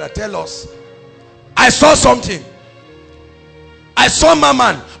 my brother? Tell us. I saw something. I saw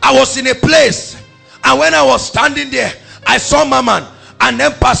Maman. I was in a place, and when I was standing there, I saw Maman. And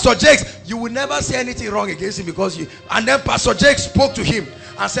then Pastor Jakes, you will never say anything wrong against him, because you, and then Pastor Jakes spoke to him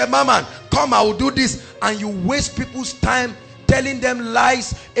and said, Maman, come, I will do this. And you waste people's time telling them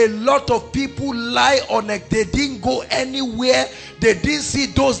lies. A lot of people lie on it. They didn't go anywhere. They didn't see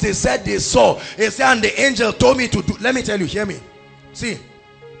those they said they saw. They said, and the angel told me to do. Let me tell you, hear me. See,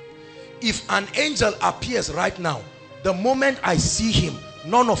 if an angel appears right now, the moment I see him,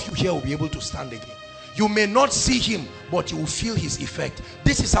 none of you here will be able to stand again. You may not see him, but you will feel his effect.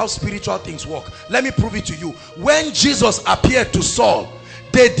 This is how spiritual things work. Let me prove it to you. When Jesus appeared to Saul,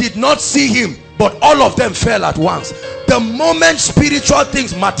 they did not see him, but all of them fell at once. The moment spiritual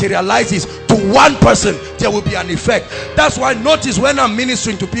things materializes to one person, there will be an effect. That's why, notice when I'm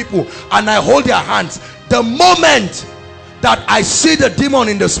ministering to people and I hold their hands, the moment that I see the demon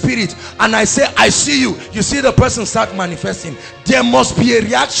in the spirit and I say, I see you, you see the person start manifesting. There must be a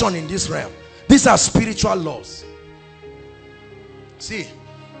reaction in this realm. These are spiritual laws. See,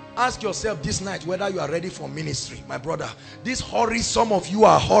 ask yourself this night whether you are ready for ministry. My brother, this hurry, some of you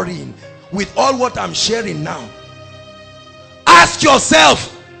are hurrying with all what I'm sharing now. Ask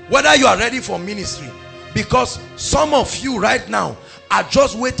yourself whether you are ready for ministry, because some of you right now are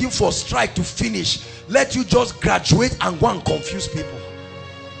just waiting for strike to finish. Let you just graduate and go and confuse people.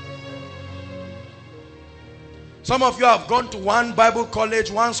 Some of you have gone to one Bible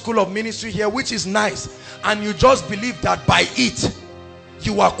college, one school of ministry here, which is nice, and you just believe that by it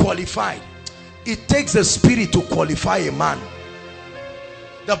you are qualified. It takes the Spirit to qualify a man.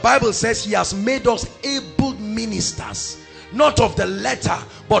 The Bible says he has made us able ministers, not of the letter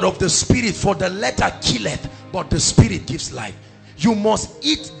but of the Spirit. For the letter killeth, but the Spirit gives life. You must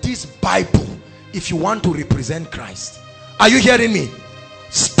eat this Bible if you want to represent Christ. Are you hearing me?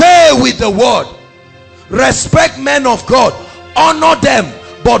 Stay with the word. Respect men of God, honor them,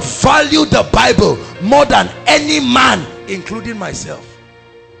 but value the Bible more than any man, including myself.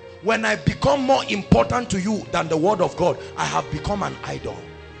 When I become more important to you than the word of God, I have become an idol.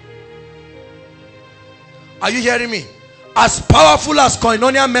 Are you hearing me? As powerful as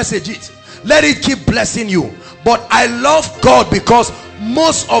Koinonia Message is, let it keep blessing you. But I love God because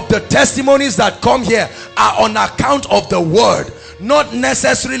most of the testimonies that come here are on account of the word, not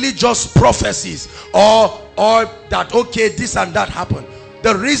necessarily just prophecies or that okay, this and that happened.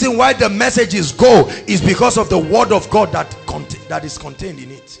 The reason why the messages go is because of the word of God that is contained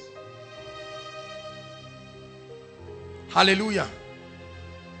in it. Hallelujah.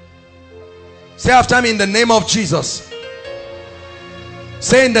 Say after me, in the name of Jesus.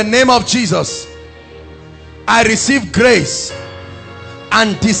 Say, in the name of Jesus, I receive grace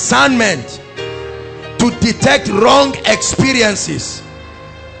and discernment to detect wrong experiences.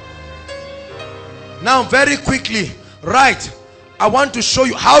 Now very quickly, right, I want to show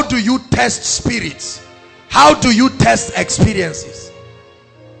you how do you test spirits. How do you test experiences?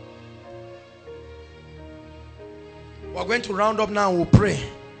 We're going to round up now and we'll pray.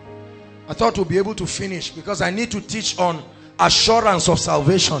 I thought we'll be able to finish because I need to teach on assurance of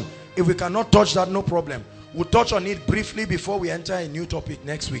salvation. If we cannot touch that, no problem. We'll touch on it briefly before we enter a new topic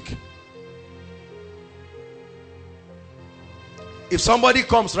next week. If somebody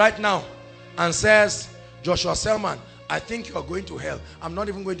comes right now and says, Joshua Selman, I think you are going to hell, I'm not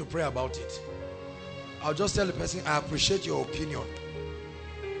even going to pray about it. I'll just tell the person, I appreciate your opinion.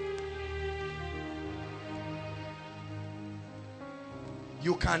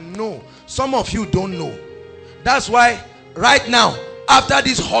 You can know. Some of you don't know. That's why right now, after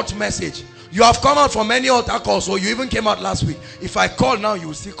this hot message, you have come out from many altar calls, or you even came out last week. If I call now, you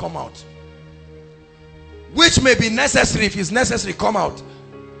will still come out. Which may be necessary. If it's necessary, come out.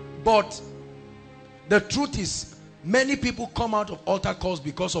 But the truth is, many people come out of altar calls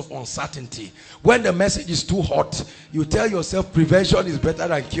because of uncertainty. When the message is too hot, you tell yourself prevention is better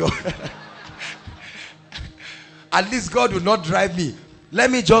than cure. At least God will not drive me. Let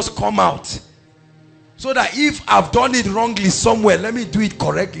me just come out. So that if I've done it wrongly somewhere, let me do it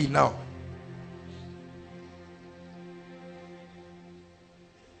correctly now.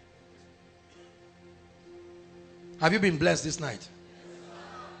 Have you been blessed this night?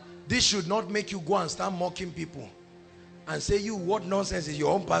 This should not make you go and start mocking people and say, you, what nonsense is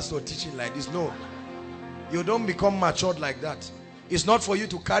your own pastor teaching like this? No, you don't become matured like that. It's not for you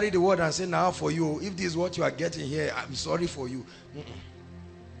to carry the word and say, now for you, if this is what you are getting here, I'm sorry for you.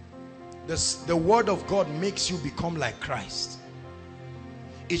 The word of God makes you become like Christ.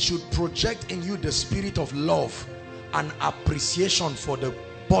 It should project in you the spirit of love and appreciation for the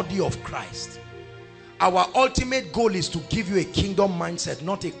body of Christ. Our ultimate goal is to give you a kingdom mindset,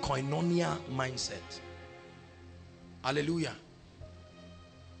 not a koinonia mindset. Hallelujah.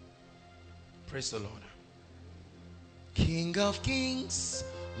 Praise the Lord. King of kings,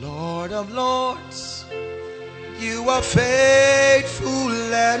 Lord of lords, you are faithful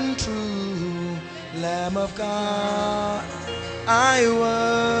and true. Lamb of God, I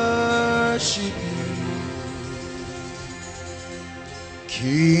worship you.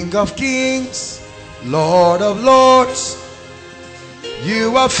 King of kings, Lord of lords,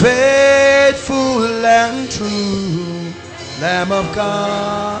 you are faithful and true. Lamb of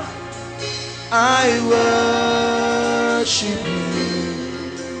God, I worship you.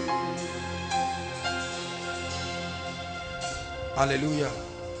 Hallelujah.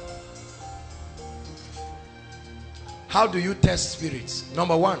 How do you test spirits?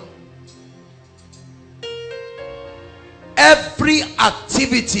 Number one, every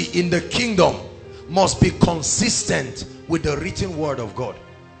activity in the kingdom must be consistent with the written word of God.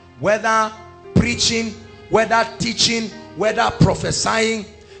 Whether preaching, whether teaching, whether prophesying,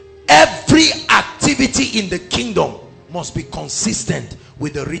 every activity in the kingdom must be consistent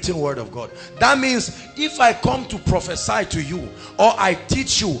with the written word of God. That means if I come to prophesy to you or I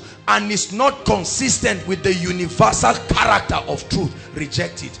teach you and it's not consistent with the universal character of truth,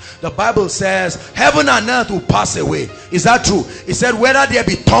 reject it. The Bible says heaven and earth will pass away. Is that true? It said whether there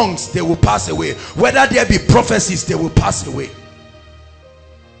be tongues, they will pass away. Whether there be prophecies, they will pass away.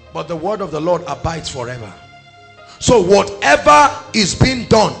 But the word of the Lord abides forever. So whatever is being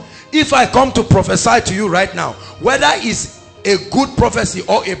done, if I come to prophesy to you right now, whether it's a good prophecy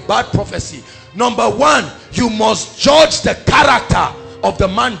or a bad prophecy, number one, you must judge the character of the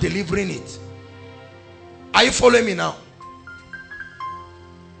man delivering it. Are you following me now?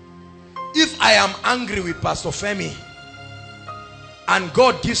 If I am angry with Pastor Femi and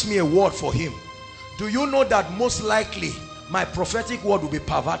God gives me a word for him, do you know that most likely my prophetic word will be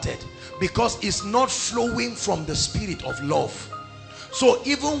perverted because it's not flowing from the spirit of love? So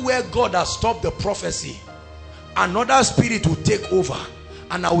even where God has stopped the prophecy, another spirit will take over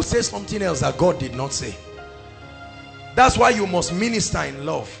and I will say something else that God did not say. That's why you must minister in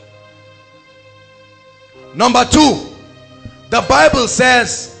love. Number two, the Bible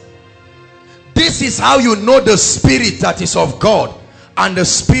says this is how you know the spirit that is of God and the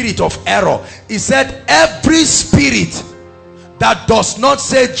spirit of error. He said every spirit that does not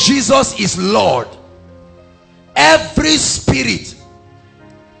say Jesus is Lord, every spirit.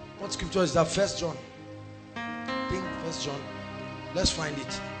 What scripture is that? 1 John. I think 1 John. Let's find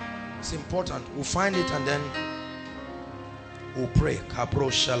it. It's important. We'll find it and then we'll pray.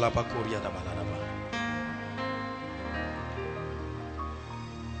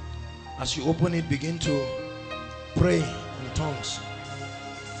 As you open it, begin to Pray in tongues.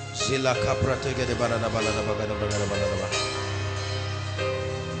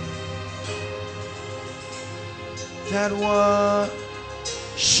 That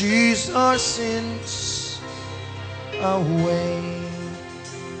washes our sins away.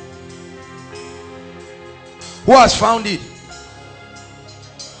 Who has found it?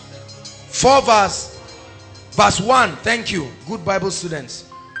 4 verse 1. Thank you, good Bible students.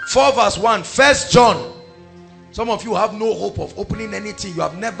 4 verse 1. 1 John. Some of you have no hope of opening anything. You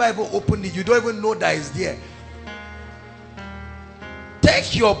have never ever opened it. You don't even know that it's there.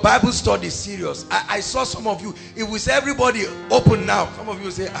 Take your Bible study serious. I saw some of you, it was everybody open now. Some of you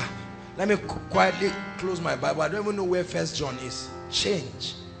say, let me quietly close my Bible. I don't even know where 1 John is.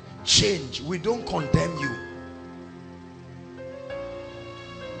 Change. We don't condemn you.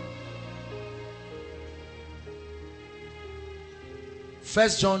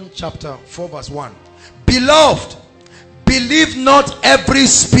 First John chapter 4 verse 1. Beloved, believe not every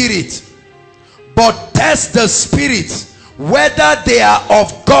spirit, but test the spirits whether they are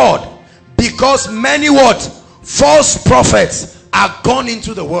of God, because many false prophets are gone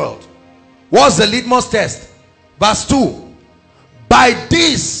into the world. What's the litmus test? Verse 2. By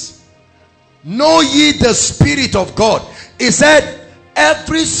this know ye the Spirit of God. He said,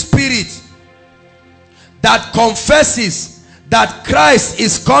 every spirit that confesses that Christ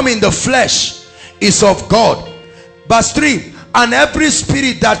is come in the flesh is of God. Verse 3. And every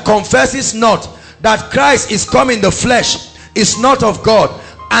spirit that confesses not that Christ is come in the flesh is not of God.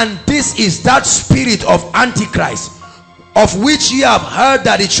 And this is that spirit of Antichrist, of which ye have heard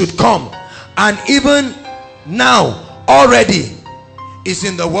that it should come, and even now already is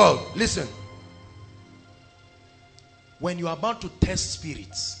in the world. Listen, when you are about to test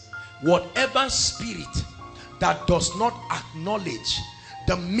spirits, whatever spirit that does not acknowledge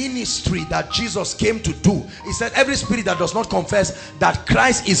the ministry that Jesus came to do, he said every spirit that does not confess that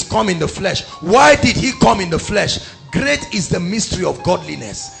Christ is come in the flesh. Why did he come in the flesh? Great is the mystery of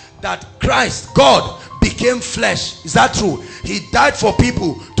godliness, that Christ, God, became flesh. Is that true? He died for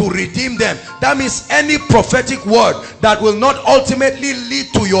people to redeem them. That means any prophetic word that will not ultimately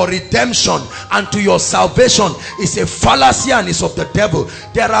lead to your redemption and to your salvation is a fallacy and is of the devil.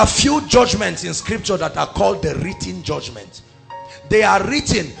 There are few judgments in scripture that are called the written judgment. They are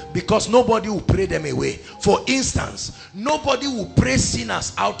written because nobody will pray them away. For instance, nobody will pray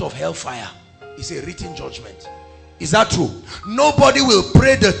sinners out of hellfire. It's a written judgment. Is that true? Nobody will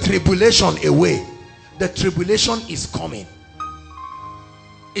pray the tribulation away. The tribulation is coming.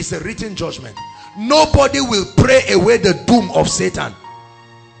 It's a written judgment. Nobody will pray away the doom of Satan.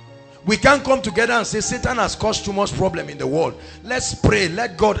 We can't come together and say Satan has caused too much problem in the world. Let's pray,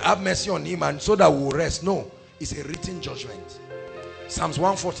 let God have mercy on him, and so that we'll rest. No, it's a written judgment. Psalms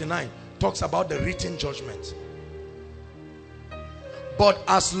 149 talks about the written judgment. But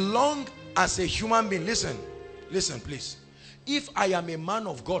as long as a human being, listen please, if I am a man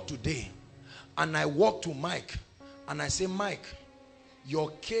of God today and I walk to Mike and I say, Mike,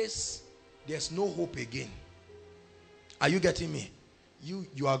 your case, there's no hope again. Are you getting me? You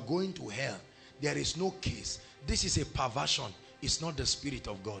are going to hell. There is no case. This is a perversion. It's not the Spirit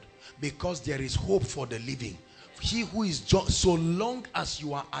of God, because there is hope for the living. He who is just, so long as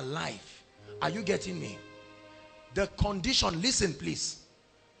you are alive. Are you getting me? The condition, listen please,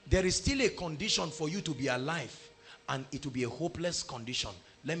 there is still a condition for you to be alive, and it will be a hopeless condition.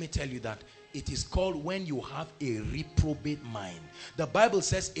 Let me tell you that it is called when you have a reprobate mind. The Bible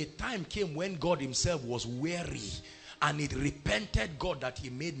says a time came when God himself was weary, and it repented God that he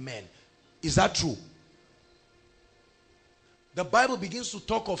made men. Is that true? The Bible begins to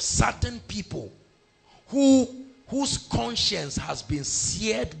talk of certain people whose conscience has been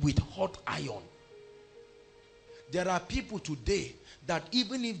seared with hot iron. There are people today that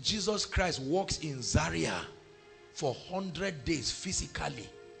even if Jesus Christ walks in Zaria for 100 days physically,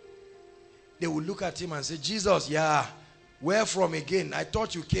 they will look at him and say, Jesus, yeah, where from again? I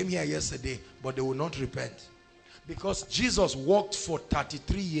thought you came here yesterday. But they will not repent, because Jesus walked for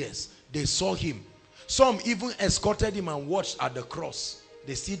 33 years. They saw him. Some even escorted him and watched at the cross.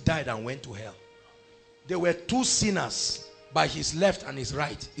 They still died and went to hell. There were two sinners by his left and his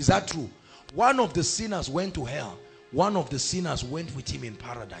right. Is that true? One of the sinners went to hell. One of the sinners went with him in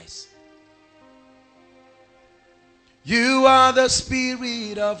paradise. You are the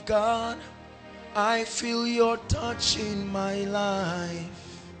Spirit of God. I feel your touch in my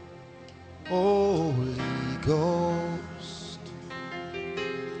life. Holy Ghost,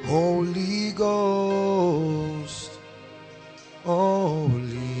 Holy Ghost,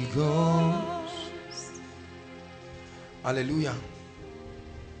 Holy Ghost. Hallelujah.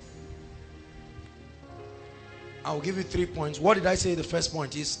 I'll give you 3 points. What did I say? The first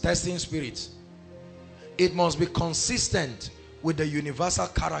point is testing spirits. It must be consistent with the universal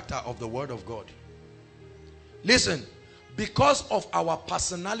character of the word of God. Listen, because of our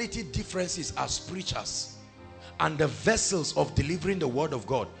personality differences as preachers and the vessels of delivering the word of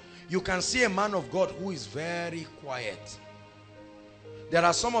God, you can see a man of God who is very quiet. There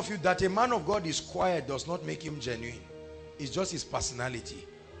are some of you that a man of God is quiet does not make him genuine. It's just his personality.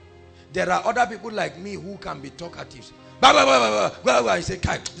 There are other people like me who can be talkative. I say,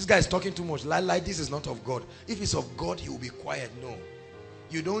 this guy is talking too much. Like this is not of God. If it's of God, he will be quiet. No.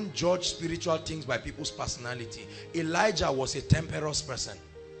 You don't judge spiritual things by people's personality. Elijah was a temperous person.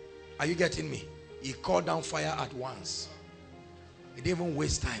 Are you getting me? He called down fire at once. He didn't even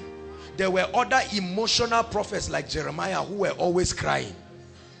waste time. There were other emotional prophets like Jeremiah who were always crying.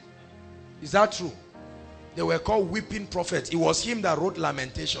 Is that true? They were called weeping prophets. It was him that wrote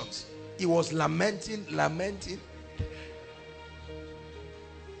Lamentations. He was lamenting.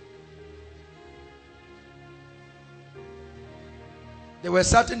 There were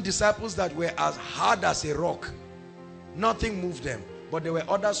certain disciples that were as hard as a rock. Nothing moved them. But there were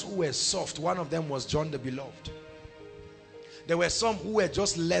others who were soft. One of them was John the Beloved. There were some who were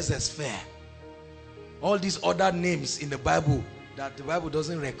just laissez-faire. All these other names in the Bible that the Bible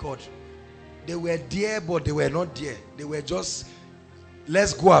doesn't record. They were there, but they were not there. They were just,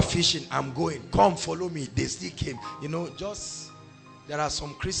 let's go a fishing. I'm going. Come, follow me. They still came. You know, just, there are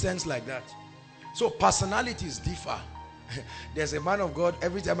some Christians like that. So personalities differ. There's a man of God,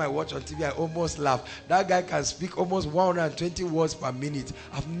 every time I watch on TV, I almost laugh. That guy can speak almost 120 words per minute.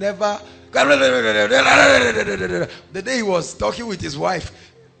 I've never... The day he was talking with his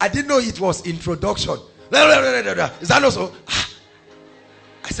wife, I didn't know it was introduction. Is that also?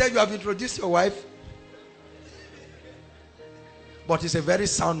 I said, you have introduced your wife? But he's a very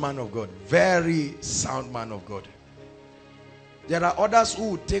sound man of God. Very sound man of God. There are others who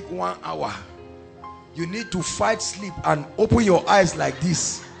would take 1 hour. You need to fight sleep and open your eyes like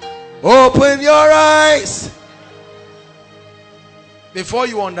this. Open your eyes before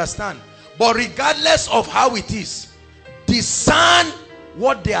you understand. But regardless of how it is, discern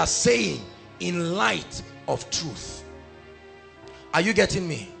what they are saying in light of truth. Are you getting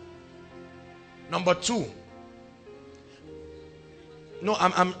me? Number 2. No,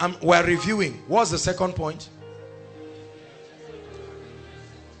 we're reviewing. What's the second point?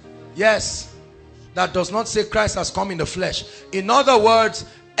 Yes. That does not say Christ has come in the flesh. In other words,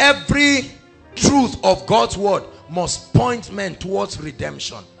 every truth of God's word must point men towards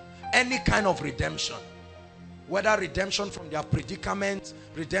redemption. Any kind of redemption. Whether redemption from their predicament,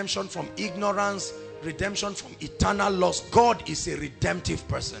 redemption from ignorance, redemption from eternal loss. God is a redemptive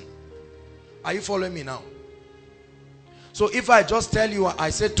person. Are you following me now? So if I just tell you, I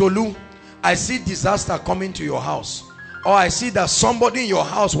say, Tolu, I see disaster coming to your house. Or I see that somebody in your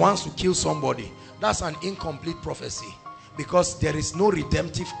house wants to kill somebody. That's an incomplete prophecy, because there is no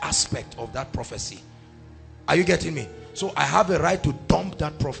redemptive aspect of that prophecy. Are you getting me? So I have a right to dump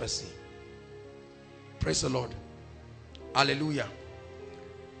that prophecy. Praise the Lord. Hallelujah.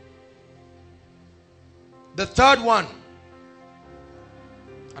 The third one,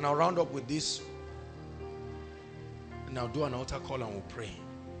 and I'll round up with this, and I'll do an altar call and we'll pray.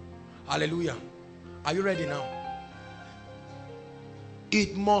 Hallelujah. Are you ready now?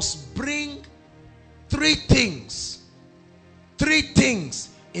 It must bring 3 things. 3 things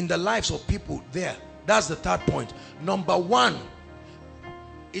in the lives of people there. That's the third point. Number 1,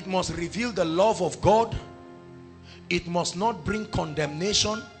 it must reveal the love of God. It must not bring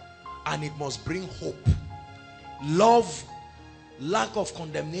condemnation, and it must bring hope. Love, lack of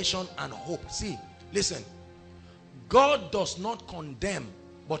condemnation, and hope. See, listen. God does not condemn,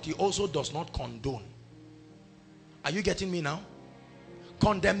 but he also does not condone. Are you getting me now?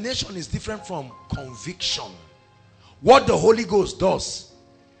 Condemnation is different from conviction. What the Holy Ghost does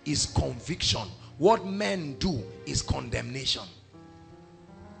is conviction. What men do is condemnation.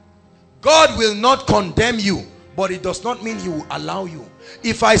 God will not condemn you, but it does not mean he will allow you.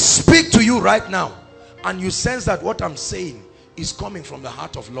 If I speak to you right now and you sense that what I'm saying is coming from the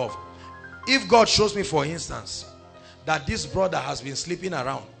heart of love, if God shows me, for instance, that this brother has been sleeping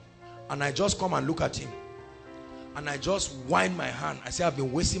around, and I just come and look at him, and I just wind my hand, I say, I've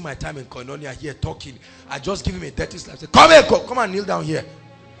been wasting my time in koinonia here talking. I just give him a dirty slap. I say, come here, come and kneel down here.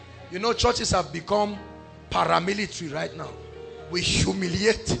 You know, churches have become paramilitary right now. We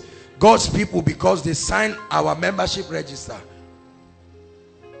humiliate God's people because they sign our membership register.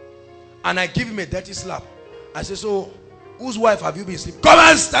 And I give him a dirty slap. I say, so whose wife have you been sleeping? Come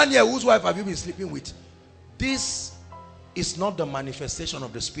and stand here. Whose wife have you been sleeping with? This is not the manifestation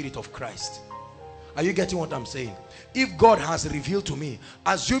of the Spirit of Christ. Are you getting what I'm saying? If God has revealed to me,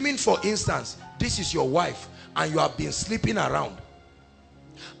 assuming for instance, this is your wife and you have been sleeping around,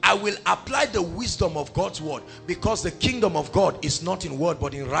 I will apply the wisdom of God's word, because the kingdom of God is not in word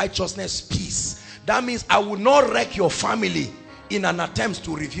but in righteousness, peace. That means I will not wreck your family in an attempt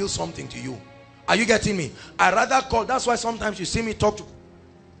to reveal something to you. Are you getting me? I rather call. That's why sometimes you see me talk to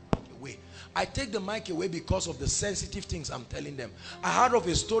away. I take the mic away because of the sensitive things I'm telling them. I heard of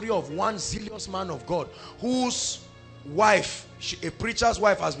a story of one zealous man of God whose wife, a preacher's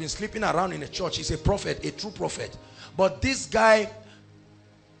wife, has been sleeping around in a church. He's a prophet, a true prophet. But this guy,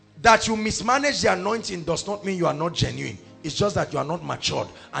 that you mismanage the anointing does not mean you are not genuine. It's just that you are not matured,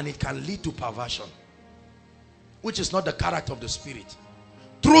 and it can lead to perversion, which is not the character of the spirit.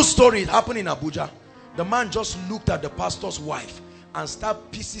 True story, it happened in Abuja. The man just looked at the pastor's wife and started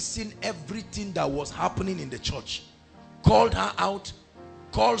piecing everything that was happening in the church. Called her out,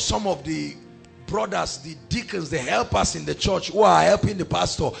 called some of the brothers, the deacons, the helpers in the church who are helping the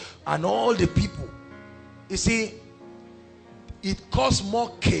pastor, and all the people. You see, it caused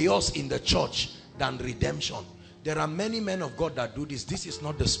more chaos in the church than redemption. There are many men of God that do this. This is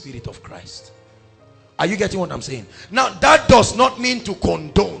not the spirit of Christ. Are you getting what I'm saying? Now, that does not mean to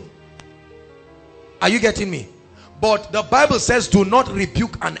condone. Are you getting me? But the Bible says, do not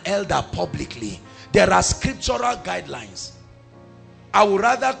rebuke an elder publicly. There are scriptural guidelines. I would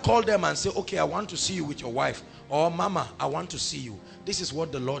rather call them and say, okay, I want to see you with your wife. Or, mama, I want to see you. This is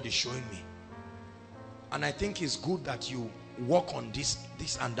what the Lord is showing me. And I think it's good that you work on this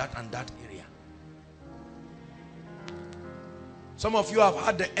and that area. Some of you have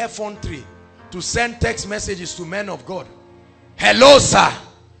had the F13 to send text messages to men of God. Hello, sir.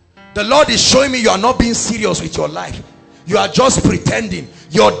 The Lord is showing me you are not being serious with your life. You are just pretending.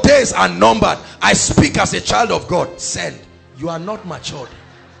 Your days are numbered. I speak as a child of God. Send. You are not matured.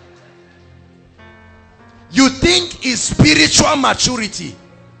 You think it's spiritual maturity,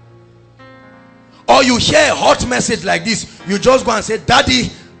 or you hear a hot message like this, you just go and say, Daddy,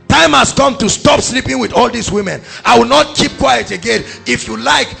 time has come to stop sleeping with all these women. I will not keep quiet again. If you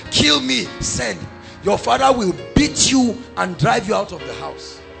like, kill me. Send. Your father will beat you and drive you out of the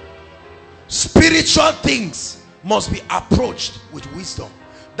house. Spiritual things must be approached with wisdom.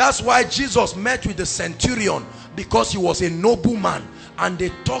 That's why Jesus met with the centurion, because he was a noble man, and they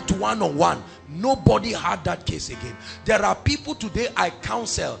talked one-on-one. Nobody had that case again. There are people today I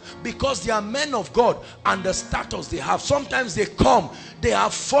counsel because they are men of God and the status they have. Sometimes they come, they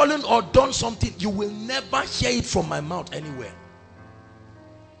have fallen or done something. You will never hear it from my mouth anywhere.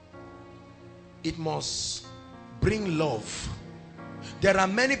 It must bring love. There are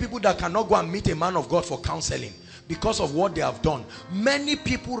many people that cannot go and meet a man of God for counseling because of what they have done. Many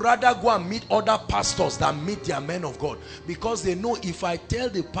people rather go and meet other pastors than meet their men of God, because they know, if I tell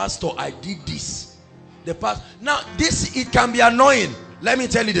the pastor I did this, the pastor, now this, it can be annoying. Let me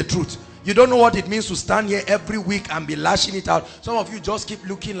tell you the truth. You don't know what it means to stand here every week and be lashing it out. Some of you just keep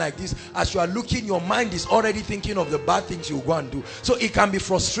looking like this. As you are looking, your mind is already thinking of the bad things you go and do. So it can be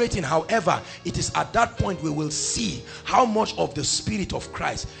frustrating. However, it is at that point we will see how much of the Spirit of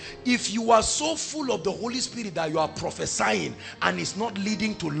Christ. If you are so full of the Holy Spirit that you are prophesying and it's not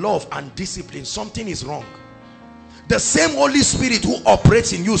leading to love and discipline, something is wrong. The same Holy Spirit who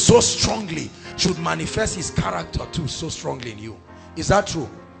operates in you so strongly should manifest his character too so strongly in you. Is that true?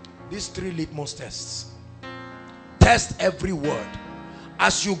 These 3 litmus tests. Test every word.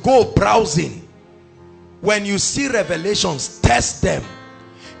 As you go browsing, when you see revelations, test them.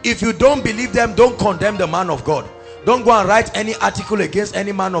 If you don't believe them, don't condemn the man of God. Don't go and write any article against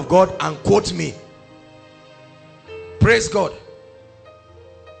any man of God and quote me. Praise God.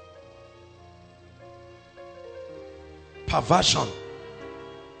 Perversion.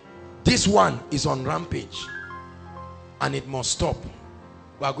 This one is on rampage, and it must stop.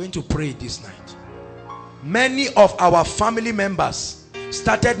 We are going to pray this night. Many of our family members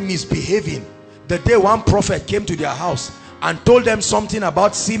started misbehaving the day one prophet came to their house and told them something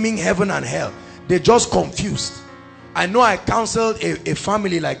about seeming heaven and hell. They just confused. I know I counseled a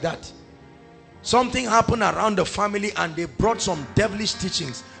family like that. Something happened around the family and they brought some devilish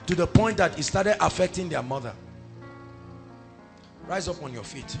teachings to the point that it started affecting their mother. Rise up on your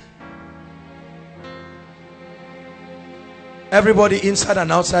feet. Everybody inside and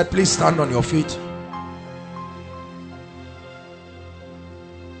outside, please stand on your feet.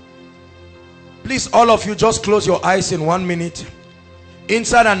 Please, all of you, just close your eyes in 1 minute.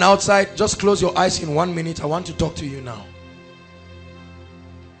 Inside and outside, just close your eyes in 1 minute. I want to talk to you now.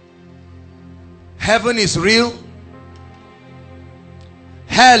 Heaven is real.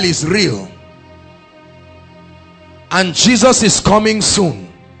 Hell is real. And Jesus is coming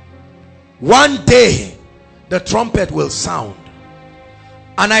soon. One day the trumpet will sound.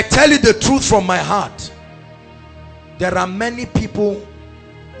 And I tell you the truth from my heart, there are many people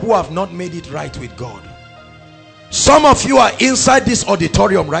who have not made it right with God. Some of you are inside this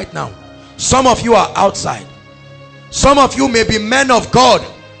auditorium right now. Some of you are outside. Some of you may be men of God.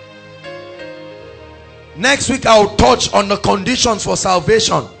 Next week I'll touch on the conditions for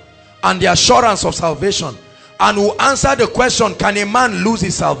salvation and the assurance of salvation, and we'll answer the question, can a man lose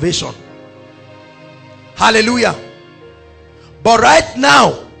his salvation? Hallelujah. But right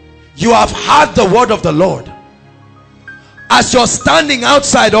now you have heard the word of the Lord. As you're standing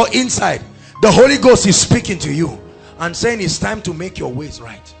outside or inside, the Holy Ghost is speaking to you and saying it's time to make your ways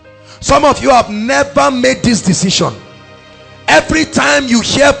right. Some of you have never made this decision. Every time you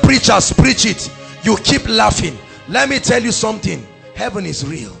hear preachers preach it, you keep laughing. Let me tell you something. Heaven is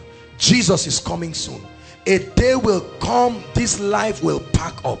real. Jesus is coming soon. A day will come, this life will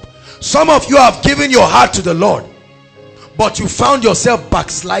pack up. Some of you have given your heart to the Lord, but you found yourself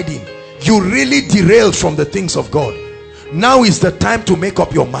backsliding. You really derailed from the things of God. Now is the time to make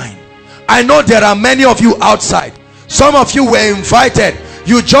up your mind. I know there are many of you outside. Some of you were invited.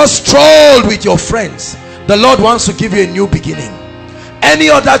 You just strolled with your friends. The Lord wants to give you a new beginning. Any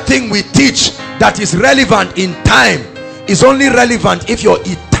other thing we teach that is relevant in time is only relevant if your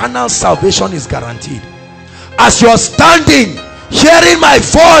eternal salvation is guaranteed. As you are standing hearing my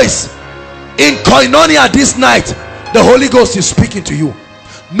voice in koinonia this night, the Holy Ghost is speaking to you.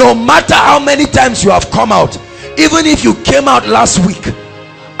 No matter how many times you have come out, even if you came out last week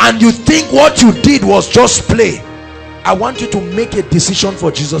and you think what you did was just play, I want you to make a decision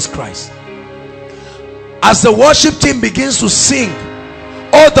for Jesus Christ. As the worship team begins to sing,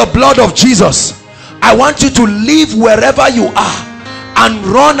 oh, the blood of Jesus, I want you to leave wherever you are and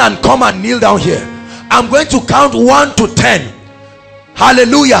run and come and kneel down here. I'm going to count 1 to 10.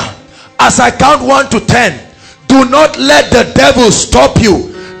 Hallelujah. As I count 1 to 10, do not let the devil stop you.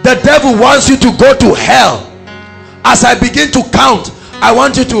 The devil wants you to go to hell. As I begin to count, I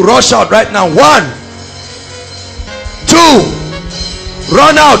want you to rush out right now. 1, 2,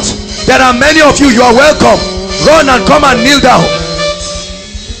 run out. There are many of you. You are welcome. Run and come and kneel down.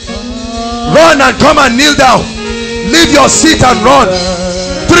 Run and come and kneel down. Leave your seat and run.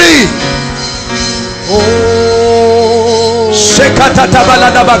 3.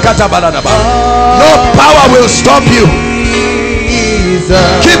 No power will stop you.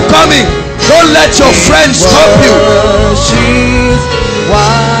 Keep coming. Don't let your friends stop you.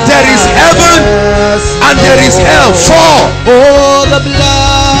 There is heaven and there is hell. 4. Oh, the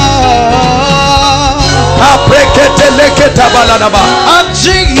blood of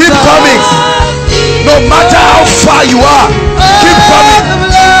Jesus. Keep coming. No matter how far you are, keep coming.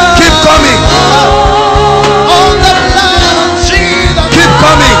 Keep coming. Oh, the blood of Jesus. Keep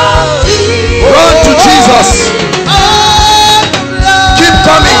coming. Run to Jesus. Keep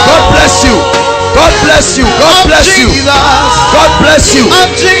coming. God bless you. God bless you. God bless you. God bless you.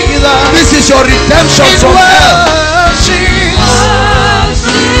 This is your redemption from hell.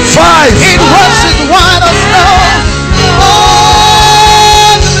 5. It washes white as snow.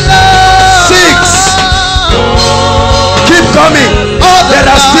 6. Keep coming. There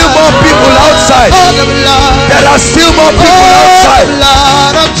are still more people outside. There are still more people outside.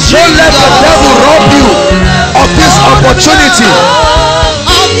 Don't let the devil rob you of this opportunity.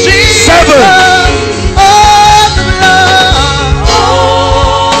 7.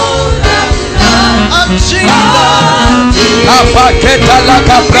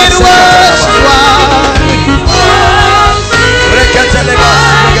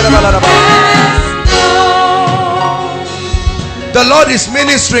 The Lord is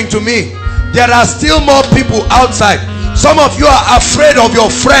ministering to me. There are still more people outside. Some of you are afraid of your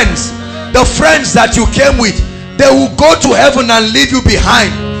friends. The friends that you came with, they will go to heaven and leave you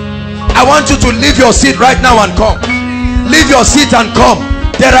behind. I want you to leave your seat right now and come. Leave your seat and come.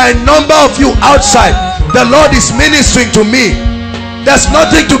 There are a number of you outside. The Lord is ministering to me. There's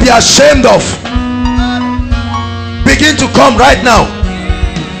nothing to be ashamed of. Begin to come right now.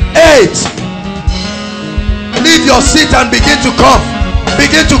 8. Leave your seat and begin to come.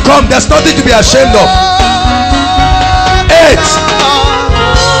 Begin to come. There's nothing to be ashamed of. 8.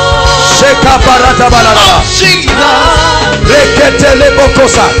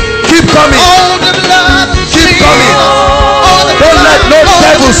 Keep coming. Keep coming. Don't let no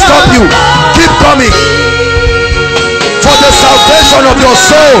devil stop you. Keep coming. For the salvation of your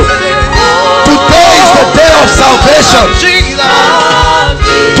soul. Today is the day of salvation.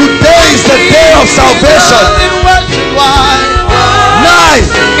 Today is the day of salvation. 9.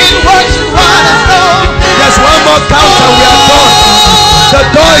 There's one more count and we are done. The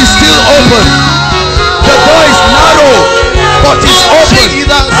door is still open. The door is narrow, but it's open.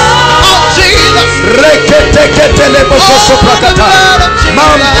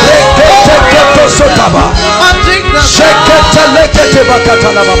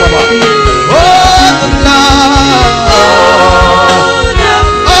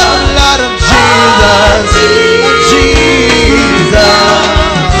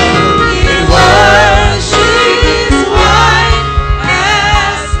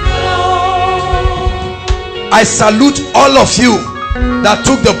 I salute all of you that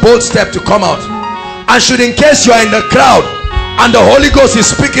took the bold step to come out. And should, in case you are in the crowd and the Holy Ghost is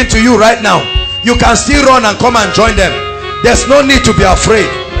speaking to you right now, you can still run and come and join them. There's no need to be afraid.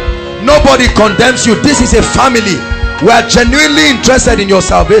 Nobody condemns you. This is a family. We are genuinely interested in your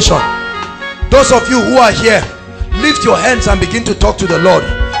salvation. Those of you who are here, lift your hands and begin to talk to the Lord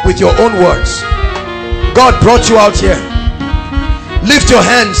with your own words. God brought you out here. Lift your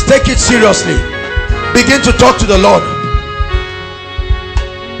hands. Take it seriously. Begin to talk to the Lord.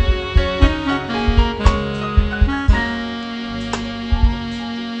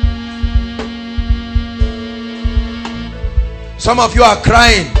 Some of you are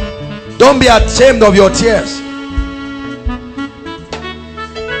crying. Don't be ashamed of your tears.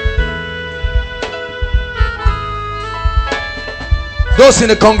 Those in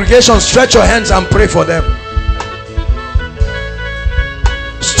the congregation, stretch your hands and pray for them.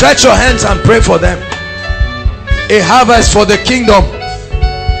 Stretch your hands and pray for them. A harvest for the kingdom.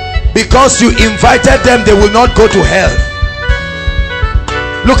 Because you invited them, they will not go to hell.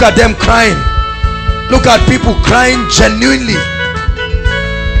 Look at them crying. Look at people crying genuinely.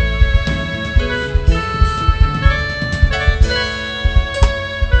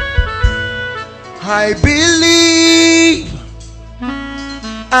 I believe.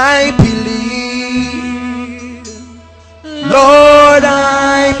 I believe. Lord,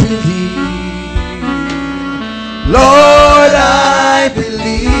 I believe. Lord, I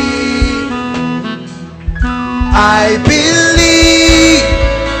believe. I believe.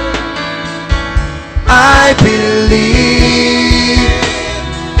 I believe.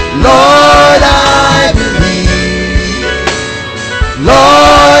 Lord, I believe.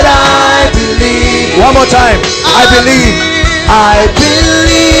 Lord, I believe. One more time. I believe. I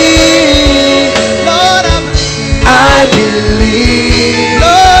believe. Lord, I believe.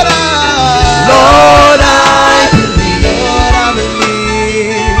 Lord, I believe.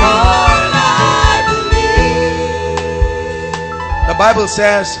 Lord, I believe. The Bible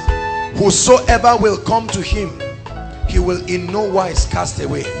says, whosoever will come to him, he will in no wise cast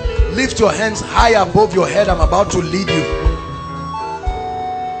away. Lift your hands high above your head. I'm about to lead you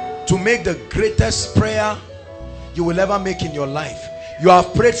to make the greatest prayer you will ever make in your life. You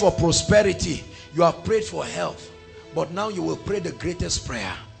have prayed for prosperity, you have prayed for health, but now you will pray the greatest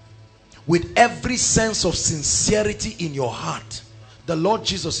prayer with every sense of sincerity in your heart. The Lord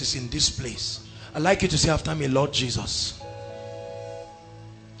Jesus is in this place. I'd like you to say after me, Lord Jesus,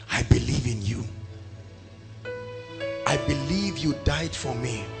 I believe in you. I believe you died for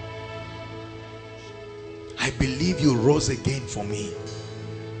me. I believe you rose again for me.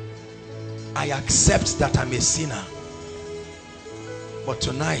 I accept that I'm a sinner. But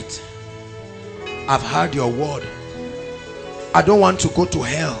tonight, I've heard your word. I don't want to go to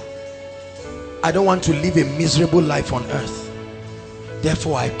hell. I don't want to live a miserable life on earth.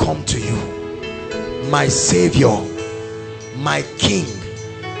 Therefore, I come to you, my Savior, my King,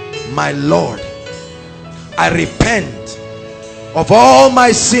 my Lord. I repent of all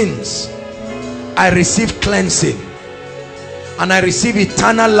my sins. I receive cleansing, and I receive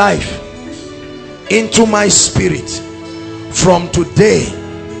eternal life into my spirit. From today,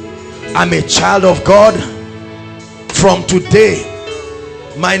 I'm a child of God. From today,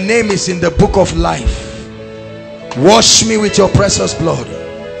 my name is in the book of life. Wash me with your precious blood.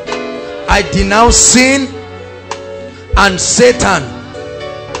 I denounce sin and Satan.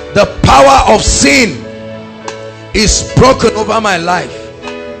 The power of sin is broken over my life.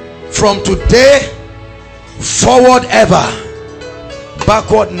 From today, forward ever,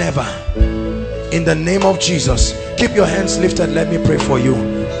 backward never. In the name of Jesus, keep your hands lifted. Let me pray for you.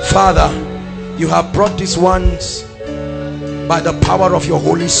 Father, you have brought these ones by the power of your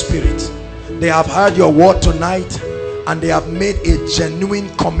Holy Spirit. They have heard your word tonight, and they have made a genuine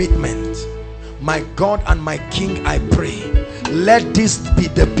commitment. My God and my King, I pray, let this be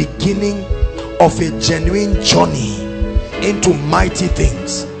the beginning of a genuine journey into mighty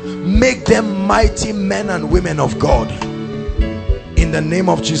things. Make them mighty men and women of God. In the name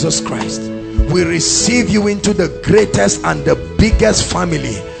of Jesus Christ, we receive you into the greatest and the biggest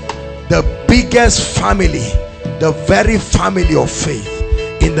family, the biggest family, the very family of faith.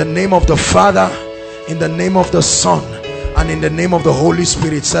 In the name of the Father, in the name of the Son, and in the name of the Holy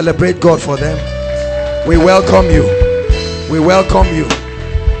Spirit. Celebrate God for them. We welcome you. We welcome you.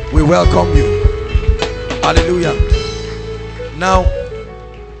 We welcome you. Hallelujah. Now,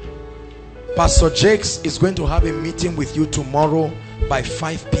 Pastor Jakes is going to have a meeting with you tomorrow by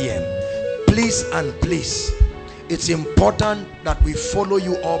 5 p.m. Please and please, it's important that we follow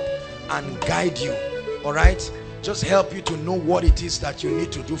you up and guide you. All right? Just help you to know what it is that you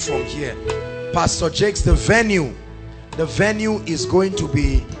need to do from here. Pastor Jakes, the venue is going to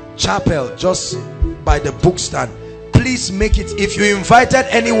be chapel just by the book stand. Please make it, if you invited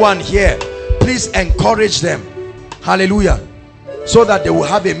anyone here, please encourage them. Hallelujah. So that they will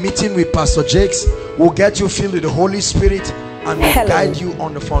have a meeting with Pastor Jakes, will get you filled with the Holy Spirit, and will guide you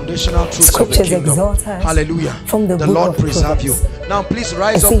on the foundational truths of the kingdom. Hallelujah. From the Lord preserve you. Now please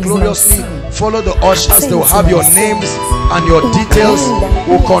rise up gloriously. Follow the ushers. They will have your names and your details.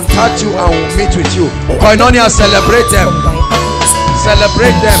 We'll contact you and we'll meet with you. Koinonia, celebrate them.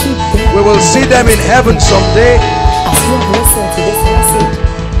 Celebrate them. We will see them in heaven someday.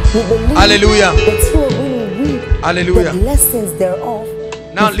 Hallelujah. Hallelujah. The lessons thereof.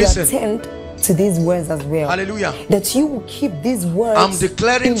 Now listen to these words as well. Hallelujah. That you will keep these words I'm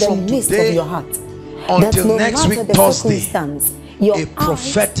declaring in the from midst today of your heart. until no next week Thursday, a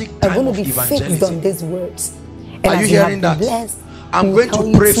prophetic time of evangelism. On these words. And are you hearing that? I'm going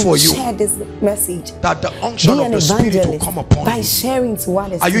to pray for you share this message, that the unction of the Spirit will come upon by you. sharing to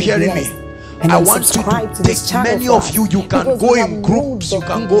others. Are you hearing me? And I want you to take many of you. You can go in groups, you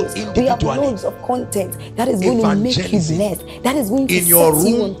can go individually. We have loads of content that is going to make you blessed, that is going to set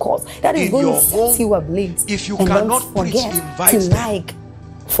you on course, that is going to set you ablaze. If you and cannot preach, invite to them. like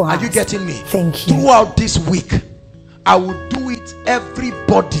for Are us. you getting me? Thank you. Throughout this week, I will do it.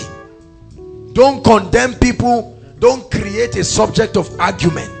 Everybody, don't condemn people. Don't create a subject of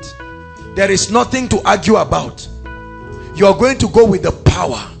argument. There is nothing to argue about. You are going to go with the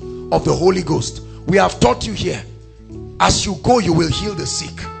power of the Holy Ghost. We have taught you here. As you go, you will heal the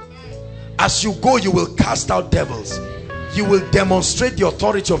sick. As you go, you will cast out devils. You will demonstrate the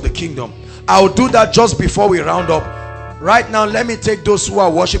authority of the kingdom. I'll do that just before we round up. Right now, let me take those who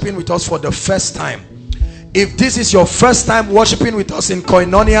are worshiping with us for the first time. If this is your first time worshiping with us in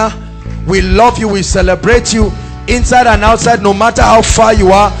Koinonia, we love you, we celebrate you, inside and outside, no matter how far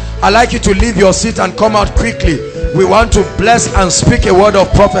you are. I'd like you to leave your seat and come out quickly. We want to bless and speak a word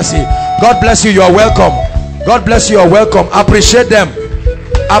of prophecy. God bless you. You are welcome. God bless you. You are welcome. Appreciate them.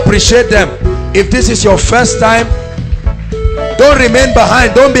 Appreciate them. If this is your first time, don't remain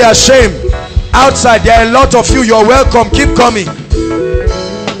behind. Don't be ashamed. Outside, there are a lot of you. You are welcome. Keep coming.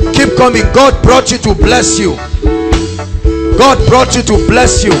 Keep coming. God brought you to bless you. God brought you to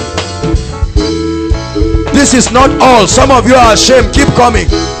bless you. This is not all. Some of you are ashamed. Keep coming.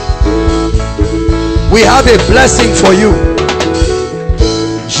 We have a blessing for you.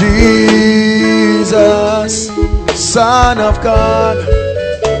 Jesus, Son of God,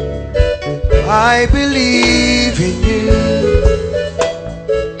 I believe in you.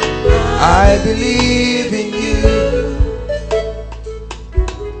 I believe in you.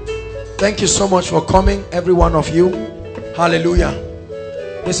 Thank you so much for coming, every one of you. Hallelujah.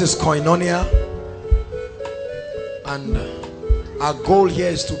 This is Koinonia, and our goal here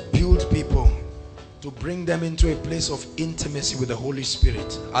is to build people, to bring them into a place of intimacy with the Holy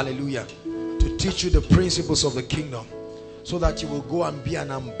Spirit. Hallelujah. To teach you the principles of the kingdom, so that you will go and be an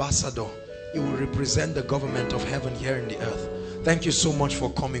ambassador. You will represent the government of heaven here in the earth. Thank you so much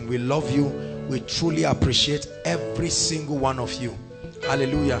for coming. We love you. We truly appreciate every single one of you.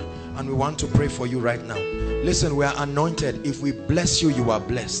 Hallelujah. And we want to pray for you right now. Listen, we are anointed. If we bless you, you are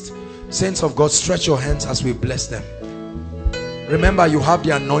blessed. Saints of God, stretch your hands as we bless them. Remember, you have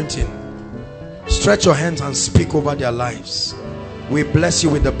the anointing. Stretch your hands and speak over their lives. We bless you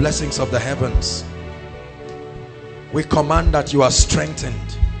with the blessings of the heavens. We command that you are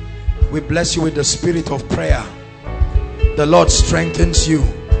strengthened. We bless you with the spirit of prayer. The Lord strengthens you.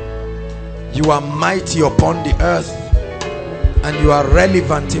 You are mighty upon the earth, and you are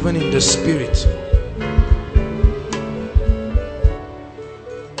relevant even in the spirit.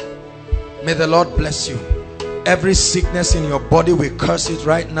 May the Lord bless you. Every sickness in your body, we curse it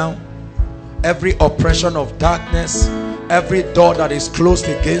right now. Every oppression of darkness, every door that is closed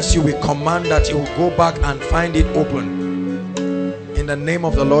against you, we command that you will go back and find it open in the name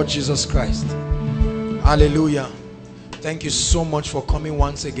of the Lord Jesus Christ. Hallelujah. Thank you so much for coming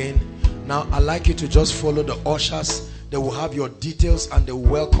once again. Now I'd like you to just follow the ushers. They will have your details and they will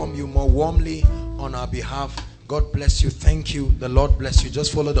welcome you more warmly on our behalf. God bless you. Thank you. The Lord bless you.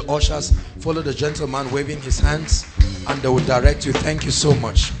 Just follow the ushers. Follow the gentleman waving his hands, and they will direct you. Thank you so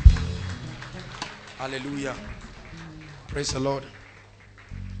much. Hallelujah. Praise the Lord.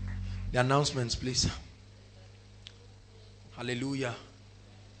 The announcements, please. Hallelujah.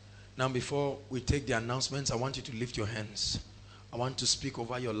 Now, before we take the announcements, I want you to lift your hands. I want to speak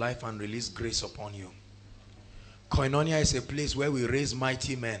over your life and release grace upon you. Koinonia is a place where we raise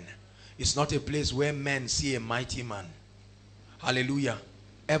mighty men. It's not a place where men see a mighty man. Hallelujah.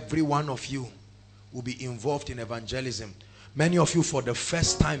 Every one of you will be involved in evangelism. Many of you, for the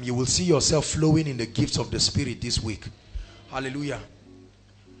first time, you will see yourself flowing in the gifts of the Spirit this week. Hallelujah.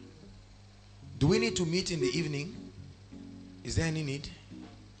 Do we need to meet in the evening? Is there any need?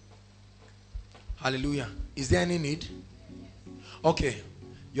 Hallelujah. Is there any need? Okay.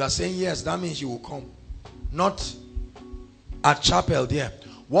 You are saying yes. That means you will come. Not at chapel there.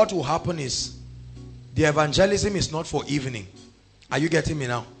 What will happen is, the evangelism is not for evening. Are you getting me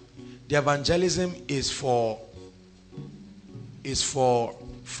now? The evangelism is from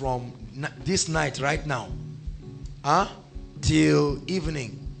this night right now, till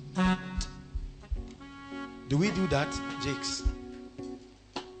evening. Do we do that, Jakes?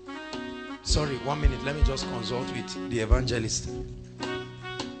 Sorry, 1 minute. Let me just consult with the evangelist.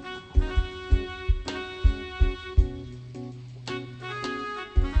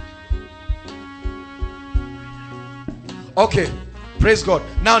 Okay, praise God.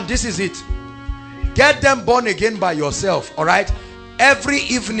 Now this is it. Get them born again by yourself, all right? Every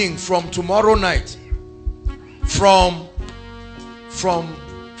evening from tomorrow night, from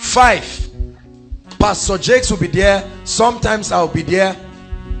 5, Pastor Jakes will be there. Sometimes I'll be there.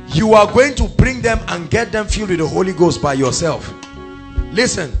 You are going to bring them and get them filled with the Holy Ghost by yourself.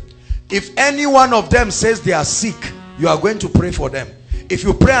 Listen, if any one of them says they are sick, you are going to pray for them. If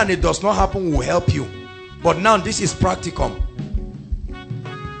you pray and it does not happen, we'll help you. But now this is practicum.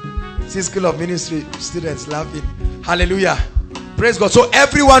 See, School of Ministry students laughing. Hallelujah. Praise God. So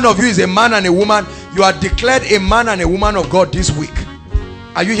every one of you is a man and a woman. You are declared a man and a woman of God this week.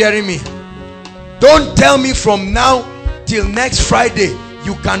 Are you hearing me? Don't tell me from now till next Friday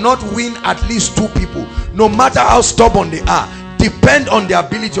you cannot win at least 2 people. No matter how stubborn they are, depend on the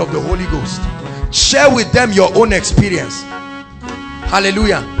ability of the Holy Ghost. Share with them your own experience.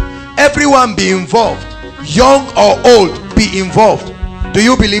 Hallelujah. Everyone be involved. Young or old, be involved. Do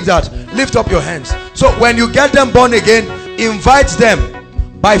you believe that? Lift up your hands. So when you get them born again, invite them.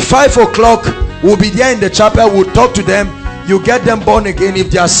 By 5 o'clock, we'll be there in the chapel. We'll talk to them. You get them born again.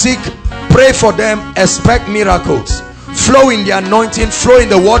 If they are sick, pray for them. Expect miracles. Flow in the anointing. Flow in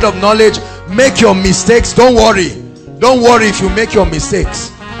the word of knowledge. Make your mistakes. Don't worry. Don't worry if you make your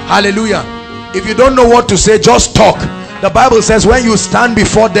mistakes. Hallelujah. If you don't know what to say, just talk. The Bible says when you stand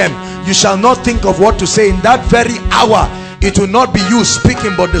before them, you shall not think of what to say. In that very hour, it will not be you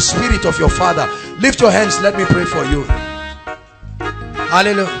speaking, but the Spirit of your Father. Lift your hands. Let me pray for you.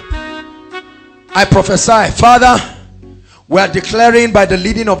 Hallelujah. I prophesy, Father, we are declaring by the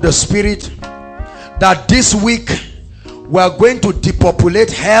leading of the Spirit that this week we are going to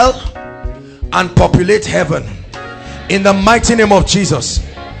depopulate hell and populate heaven in the mighty name of Jesus.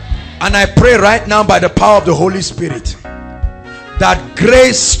 And I pray right now by the power of the Holy Spirit that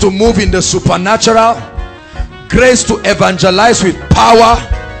grace to move in the supernatural, grace to evangelize with power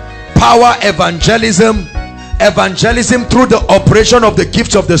evangelism through the operation of the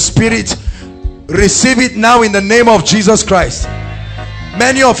gifts of the Spirit. Receive it now in the name of Jesus Christ.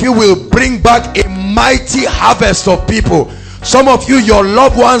 Many of you will bring back a mighty harvest of people. Some of you, your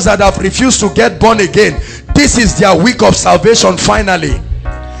loved ones that have refused to get born again, this is their week of salvation finally.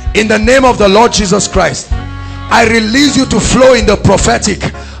 In the name of the Lord Jesus Christ, I release you to flow in the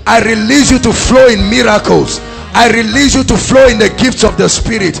prophetic. I release you to flow in miracles. I release you to flow in the gifts of the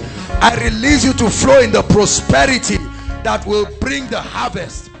Spirit. I release you to flow in the prosperity that will bring the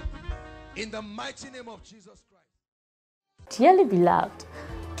harvest. In the mighty name of Jesus Christ. Dearly beloved,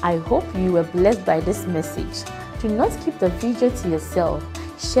 I hope you were blessed by this message. Do not keep the video to yourself.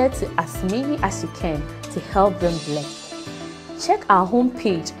 Share to as many as you can to help them bless. Check our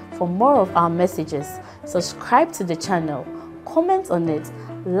homepage for more of our messages. Subscribe to the channel, comment on it,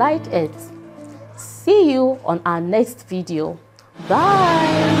 like it. See you on our next video. Bye.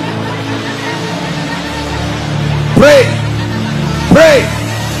 Pray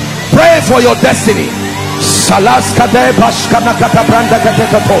for your destiny.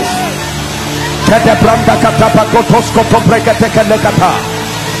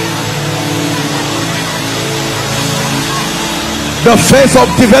 The phase of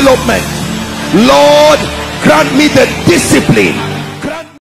development. Lord, grant me the discipline